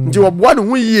die nti oboa no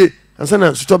ho yie ansa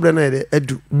na sutobre na ye dey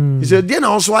adu ise die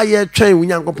na oso aye twen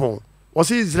wunyankopon o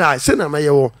se Israel se na maye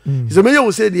wo ise me ye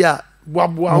wo se dia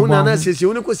boaboa ho na na siesie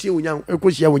wo ne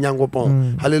kosie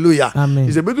wunyankopon hallelujah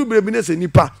ise bedu brebi na se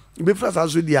nipa be frasa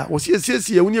so dia wo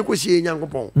siesie wo ne kosie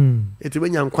nyankopon etibe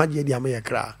nyankwaje dia me ye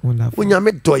kra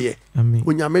wunyame doye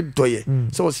wunyame doye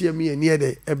so wo se me ne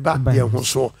de eba ye ho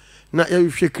so na ye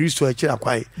hwe Kristo a kira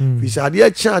kwai bisa ade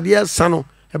a kira ade sano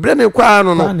ebre ne kwa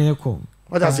no no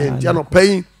wata se ntia no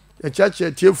pai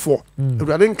echache tiefo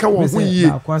ewrade nka wo ho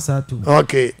yie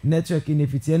okay network ni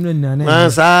fitie no na na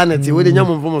sa na ti we de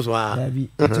nyamom fom so a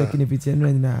network ni fitie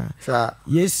no na sa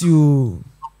yesu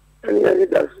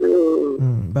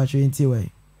ba cho inti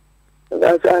we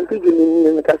That's anti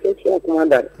gini ni kaseti ya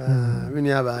kumanda.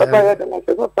 Mini aba. Papa ya da na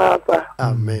papa.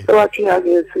 Amen. So what you have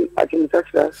is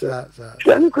administration. Sa.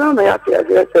 Then come ya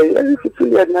ya say every 2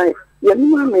 years night. Ya ni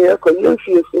ma me ya ko you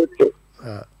feel so.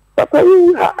 Papa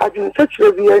you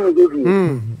administration bi any baby.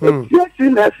 Yes you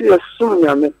na see your son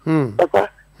ya me. Papa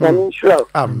Amen.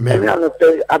 Amen.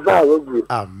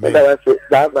 Amen.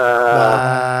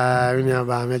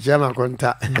 Bye. Me chama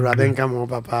konta. Radenka mo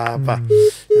papa.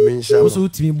 Amen. Sha. So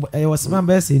timi was man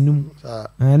be say num.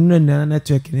 No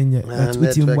network ni nya.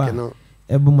 Timi mba.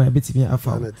 Ebu ma betimi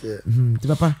afa. Ti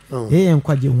papa.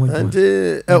 Enkwaje ho nti.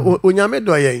 Ante onyame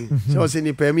do yen. So se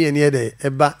ni pa mi ni de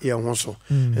eba ye ho so.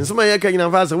 Nsoma ye ka nyina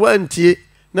fa se wantie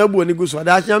na bu oni gu so.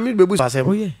 Da hia mi bebu asem.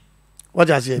 Oh yeah. What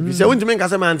I say? You say, "Won't you make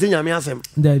us a man? Tina me asem."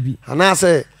 Dabi. And I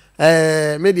say,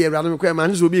 "Maybe around me, quite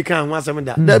man, so be can once a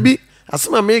minute." Dabi, as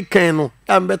my make can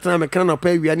I'm better. I'm a can of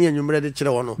pay. We are near you, ready to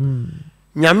know.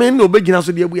 Yamen no beginners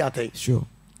to be a we are sure.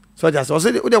 So just I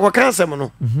said, "What you can't say,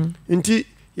 no." Inti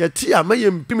ya tia may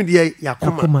impimidi ya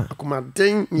kuma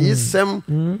thing yisem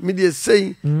media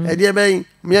say, "A dear bay,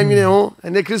 me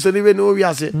and the Christian even know we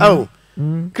are say, oh,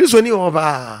 Christian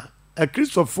over." A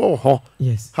Christopher ho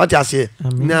yes how to say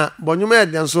na bonyuma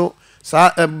den so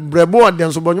sa brebo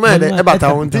den so bonyuma de ebata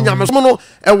ho nti nyame so no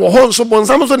e wo ho so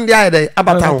bonsam so ndi ayede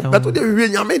abata ho beto de hwie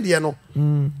nyame de no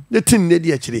de tin ne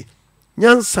de akire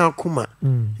nyansa kuma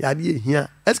ya de ehia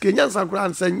eske nyansa kura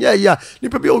ansan ya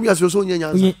nipa bi o wiase so nya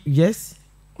nyansa yes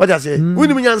what I say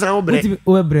woni mu nyansa ho bre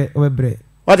obre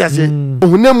what I say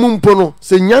ohunam mu mpo no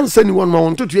se nyansa ni won ma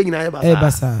won totu nyina e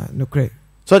basa no kre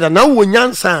so that now wo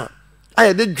nyansa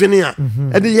aye de dwene a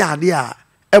e de ya de a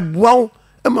eboawo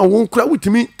ema won kura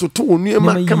wutimi toto wonu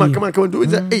ema kama do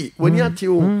say woni ate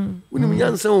o woni mu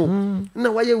nyansa o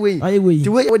na waye wei ti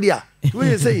we de a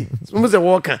we say mo say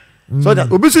worker so that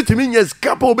obisu timi nyes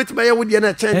kapa obetima ye wodi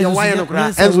na chen de waye no kura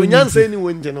enzo nyansa ni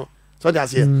wonje no so that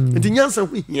say nti nyansa ho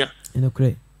hia no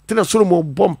kure tina Solomon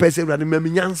bom pese wura de mami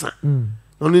nyansa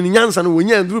no ni nyansa no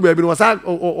wonya nduru baabi no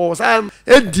wasa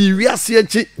edi wiase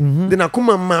achi de na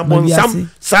kuma ma bonsam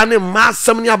sa ne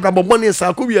masam ni abrabobon ni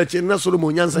sa ko wiachi na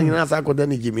Solomon nyansa nyina sa ko da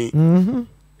ne gimi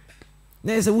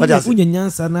na ese wonya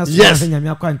nyansa na so nyame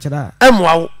akwankyera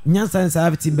emwa nyansa nsa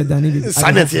afiti bedani bi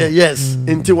sanete yes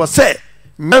enti wo se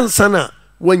nyansa na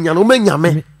wonya no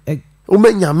manyame o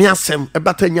manyame asem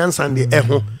ebata nyansa de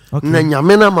eho na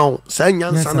nyame na ma sa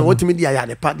nyansa na wotimi dia ya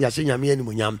de pa dia se nyame ani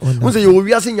munyam wo se yo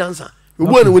wiase nyansa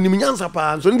obuana wonim nyansa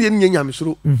pa so ne nye nyame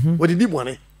suro wodi di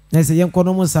bone na se yen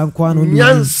kono mo sanko no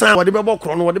nyansa wodi bebo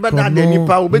kro no wodi beda da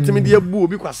nipa obetimi dia bu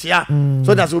obi kwasea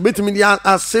so that obetimi dia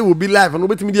ase obi live no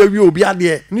obetimi dia wi obi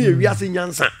ade no ye wiase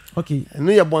nyansa okay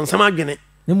no ye bonsam adwene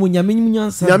ne mo nyame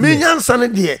nyansa ne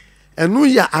de enu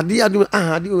ya ade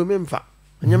o memfa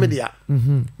nyame dia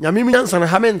nyame mi nyansa na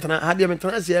ha mentena ha de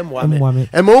mentena se emwa me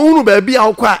ema ohunu ba bia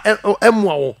wo kwa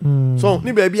emwa wo so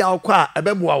ni ba bia wo kwa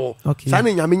ebeboa wo sa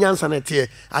ne nyame nyansa na te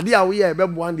ade a wo ye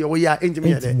ebeboa de wo ya entimi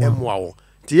ye de emwa wo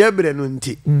ti ebre no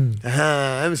nti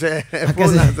em se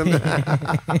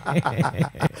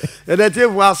ede te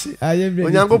voasi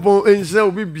onyankopon ense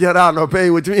obi biara no pay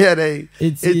wetimi ye de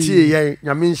eti ye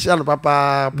nyame nsia no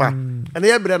papa pa ene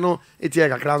ebre no eti ye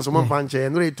kakra nso mo fanche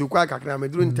no etu kwa kakra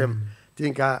meduru ntem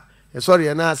tinka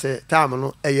sorry na se time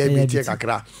no eye bitie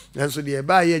kakra enso de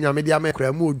ba ye nyame de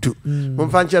amakra mu odu mo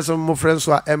fanche so mo friends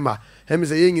a emma hem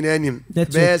se ye nyina anim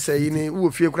be se yini wo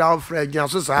fie kura ofra gyan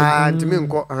so sa ntimi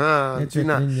nko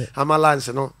tina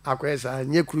amalance no akwesa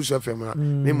nye cruise fm na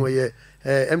me mo ye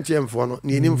MTM fo no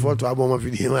ni nim fo to aboma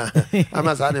video ma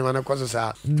ama sa ne mana kwaso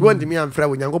sa won ntimi amfra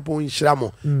wo nyankopon nhira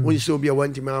mo won hye obi a won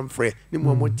ntimi amfra ni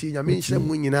mo mo ti nyame nhira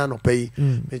mu nyina no pai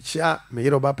me chia me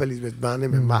yero ba Elizabeth ban ne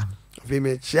me ma ve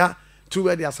me chia tu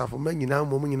we dia safo ma nyina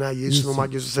mo nyina Yesu no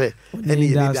magye so se ene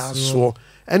ye da so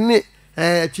ene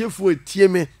tiefu tie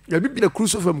me ya bibia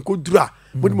cruise of am ko dura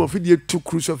mo di mo fidie tu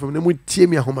cruise of am ne mo tie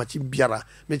me ahomachi biara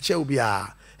me chia obi a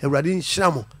Ewurade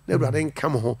nhira mo na Ewurade nka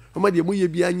mo ho ma de mo ye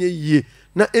bia anya yie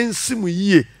na ensi mu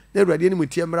yie na Ewurade ni mo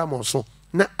tie mra mo so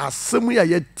na asemu ya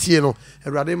ye tie no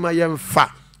Ewurade ma ye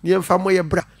mfa mo ye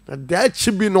bra na da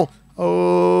chi bi no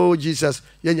oh Jesus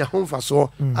yenya homfa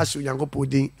so aso Yankopon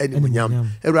din animunyam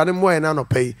Ewurade mo ye na no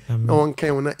pay na won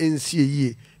kan wona ensi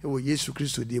yie ewo Yesu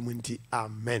Kristo din mu nti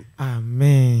amen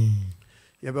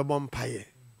ye be bom paye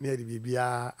na de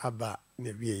bibia aba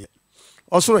na wie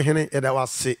osoro hene ye da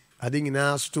wase ade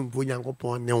nyina sotumpo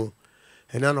Yankopon ne wo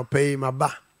ena no pay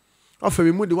maba ofa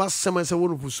bi mu de wasema se wo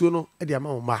no pusuo no e de ama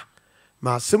wo ma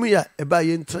asem ya e ba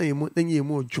ye ntran ye mu na nye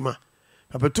mu odwuma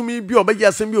papatumi bi obagye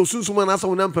asem bi osunsuma na asa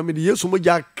wo na mpam de Yesu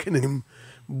mogya kanim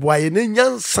boaye ne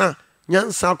nyansa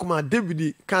akoma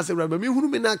David ka se bra mi hunu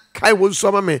me na kai wo nso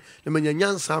ama me na manya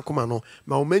nyansa akoma no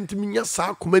ma wo mantimi nya sa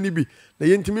akoma ni bi na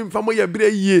ye ntimi mfa mo ya bra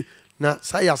yie na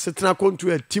sa ya setena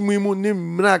kontu atimu mu ni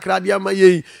mra krade ama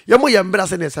ye mo ya mbra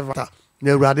se ne sefata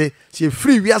na Awurade se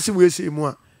free wiase we se mu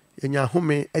a yenya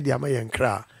home e de ama ye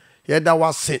nkra ye da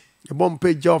wase e bom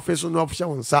page office no ofisha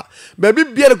wonsa ba bi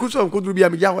bia kuso nkoduru bia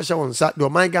me ja ho sha wonsa do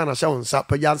man ga na sha wonsa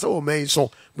pa ja nsa wo man so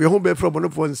we ho be fro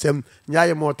bonofo nsem nya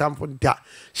ye mo tamfo da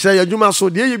hye ya dwuma so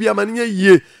de ye bia ma ne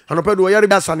yie anopa do yare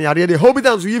bia sane yare de hobi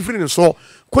dan so yi free ne so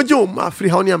koje o ma free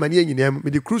ha ne ama ne nyinam me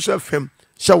de cruise fm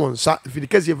sha wonsa if the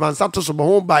case evansa to so bo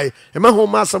ho bai e ma ho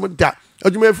ma asam da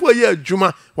adwumafu ayi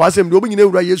adwuma wasem de obanyina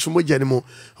wura Yesu mo gye ne mo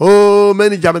oh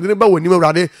manager me ba woni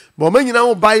Awurade bo ma nyina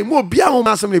ho bai mo bia ho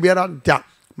ma asam ne bia da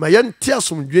ma yenti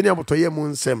asomdwe ne abotoye mu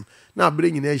nsem na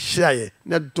abre nyina hyiaye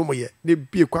na domoye ne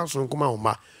bie kwaso nkoma ho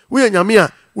ma wo nyame a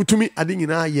utumi ade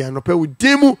nyina ye anopa wo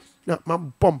demu na ma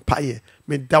bompaye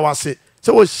me dawase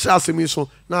se wo hyase mi so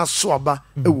na so aba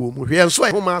ewo mu hwe enso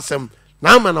ho ma asem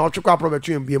na ama na otwekwa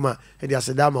probetu embie ma e de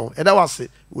aseda ma wo e dawase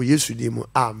wo Yesu demu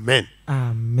amen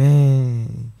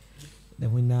the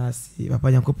winner see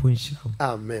papa Yankopon shira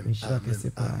amen amen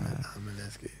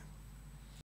amen.